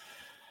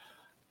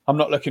I'm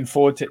not looking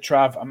forward to it,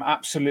 Trav. I'm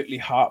absolutely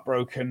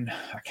heartbroken.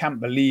 I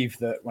can't believe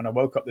that when I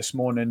woke up this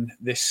morning,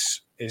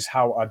 this is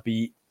how I'd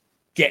be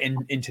getting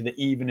into the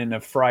evening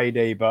of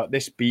Friday. But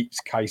this beats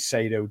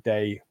Caicedo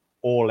Day.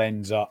 All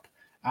ends up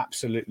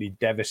absolutely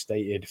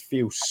devastated.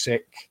 Feel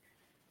sick.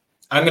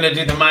 I'm going to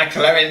do the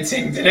Michael Owen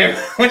thing to him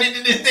when he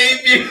did his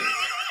debut.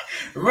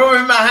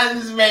 Rubbing my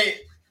hands,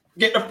 mate.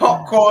 Get the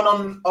popcorn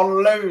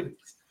on load.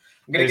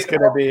 It's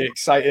going to be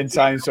exciting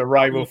times for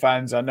rival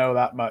fans. I know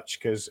that much,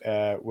 because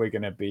we're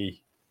going to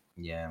be,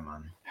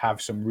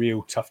 have some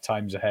real tough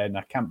times ahead, and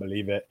I can't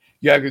believe it.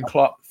 Jurgen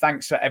Klopp,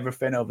 thanks for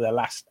everything over the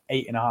last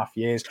 8.5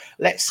 years.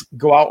 Let's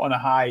go out on a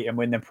high and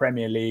win the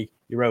Premier League,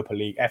 Europa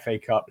League, FA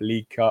Cup,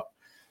 League Cup.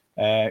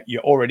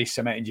 You're already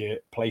cemented your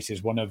place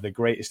as one of the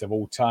greatest of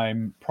all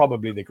time,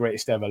 probably the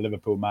greatest ever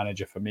Liverpool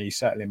manager for me,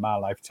 certainly in my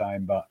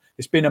lifetime. But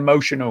it's been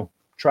emotional.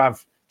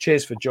 Trav,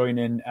 cheers for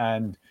joining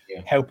and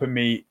helping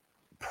me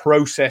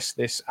process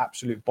this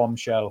absolute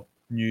bombshell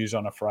news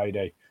on a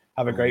Friday.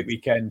 Have a great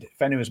weekend.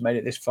 If anyone's made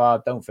it this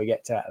far, don't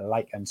forget to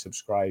like and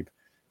subscribe.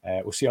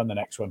 We'll see you on the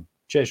next one.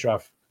 Cheers,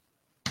 Trav.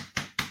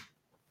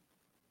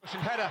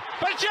 Header.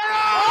 But Gerrard!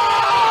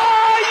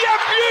 Oh, you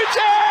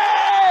beauty!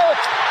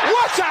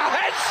 What a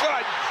head,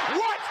 son!